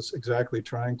really what I was exactly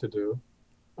trying to do.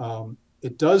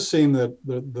 It does seem that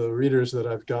the readers that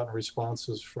I've gotten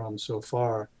responses from so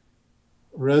far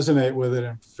resonate with it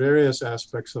in various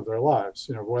aspects of their lives,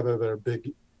 whether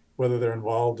they're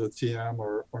involved with TM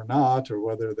or not, or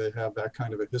whether they have that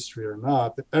kind of a history or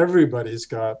not. Everybody's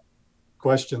got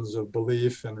questions of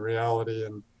belief and reality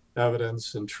and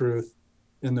evidence and truth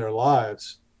in their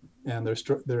lives, and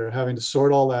they're having to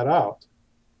sort all that out.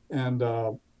 And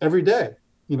every day,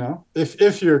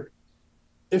 if you're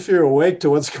awake to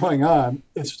what's going on,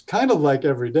 it's kind of like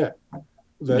every day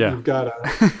that you've got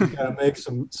to make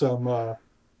some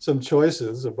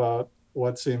choices about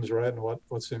what seems right and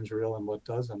what seems real and what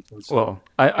doesn't. And so, well,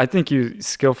 I think you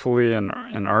skillfully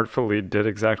and artfully did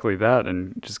exactly that,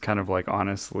 and just kind of like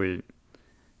honestly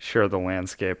share the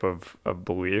landscape of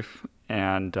belief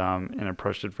and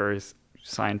approached it very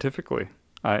scientifically.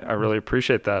 I really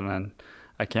appreciate that, and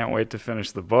I can't wait to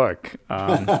finish the book.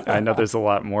 I know there's a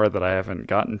lot more that I haven't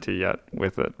gotten to yet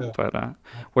with it, but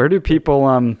how do people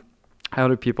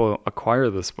acquire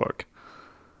this book?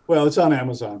 Well, it's on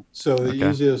Amazon. So the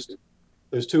easiest,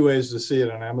 there's two ways to see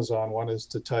it on Amazon. One is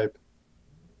to type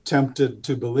 "Tempted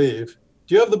to Believe."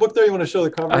 Do you have the book there? You want to show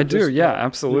the cover? I do, yeah,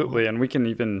 absolutely. And we can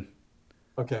even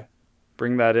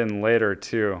bring that in later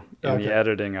too in the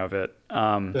editing of it.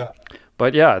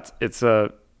 But yeah, it's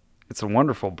a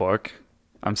wonderful book.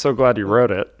 I'm so glad you wrote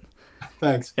it.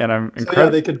 Thanks. And I'm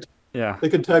incredible. They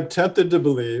could type "Tempted to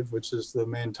Believe," which is the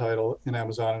main title in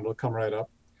Amazon, and it'll come right up.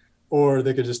 Or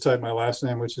they could just type my last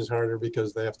name, which is harder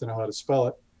because they have to know how to spell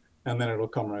it, and then it'll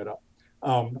come right up.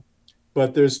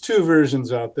 But there's two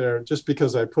versions out there, just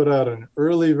because I put out an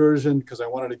early version because I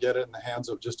wanted to get it in the hands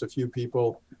of just a few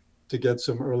people to get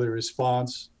some early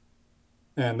response.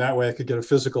 And that way I could get a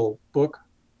physical book.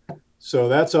 So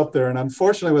that's up there. And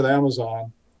unfortunately with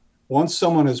Amazon, once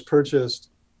someone has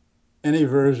purchased any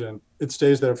version, it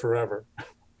stays there forever.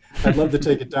 I'd love to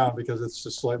take it down because it's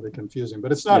just slightly confusing, but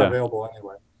it's not available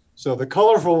anyway. So the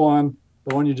colorful one,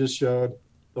 the one you just showed,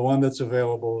 the one that's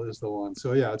available is the one.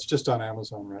 So yeah, it's just on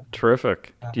Amazon, right?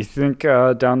 Terrific. Do you think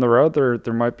down the road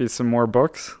there might be some more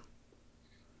books?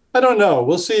 I don't know.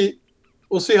 We'll see.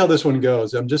 We'll see how this one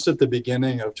goes. I'm just at the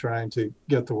beginning of trying to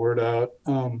get the word out.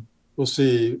 We'll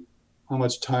see how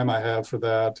much time I have for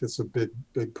that. It's a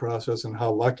big process, and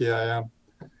how lucky I am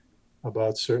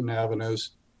about certain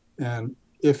avenues. And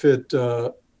if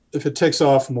it takes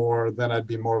off more, then I'd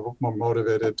be more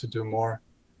motivated to do more.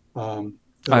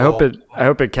 I hope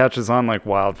it catches on like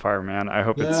wildfire, man. I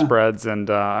hope it spreads, and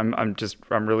I'm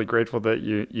really grateful that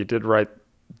you did write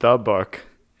the book,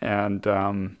 and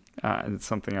it's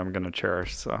something I'm going to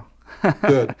cherish. So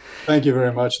good. Thank you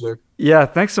very much, Luke. Yeah,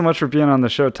 thanks so much for being on the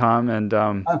show, Thom. And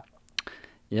I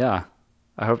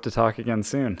hope to talk again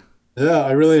soon. Yeah,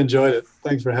 I really enjoyed it.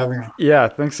 Thanks for having me. Yeah,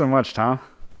 thanks so much, Thom.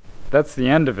 That's the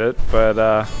end of it, but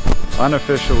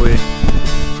unofficially,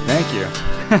 thank you.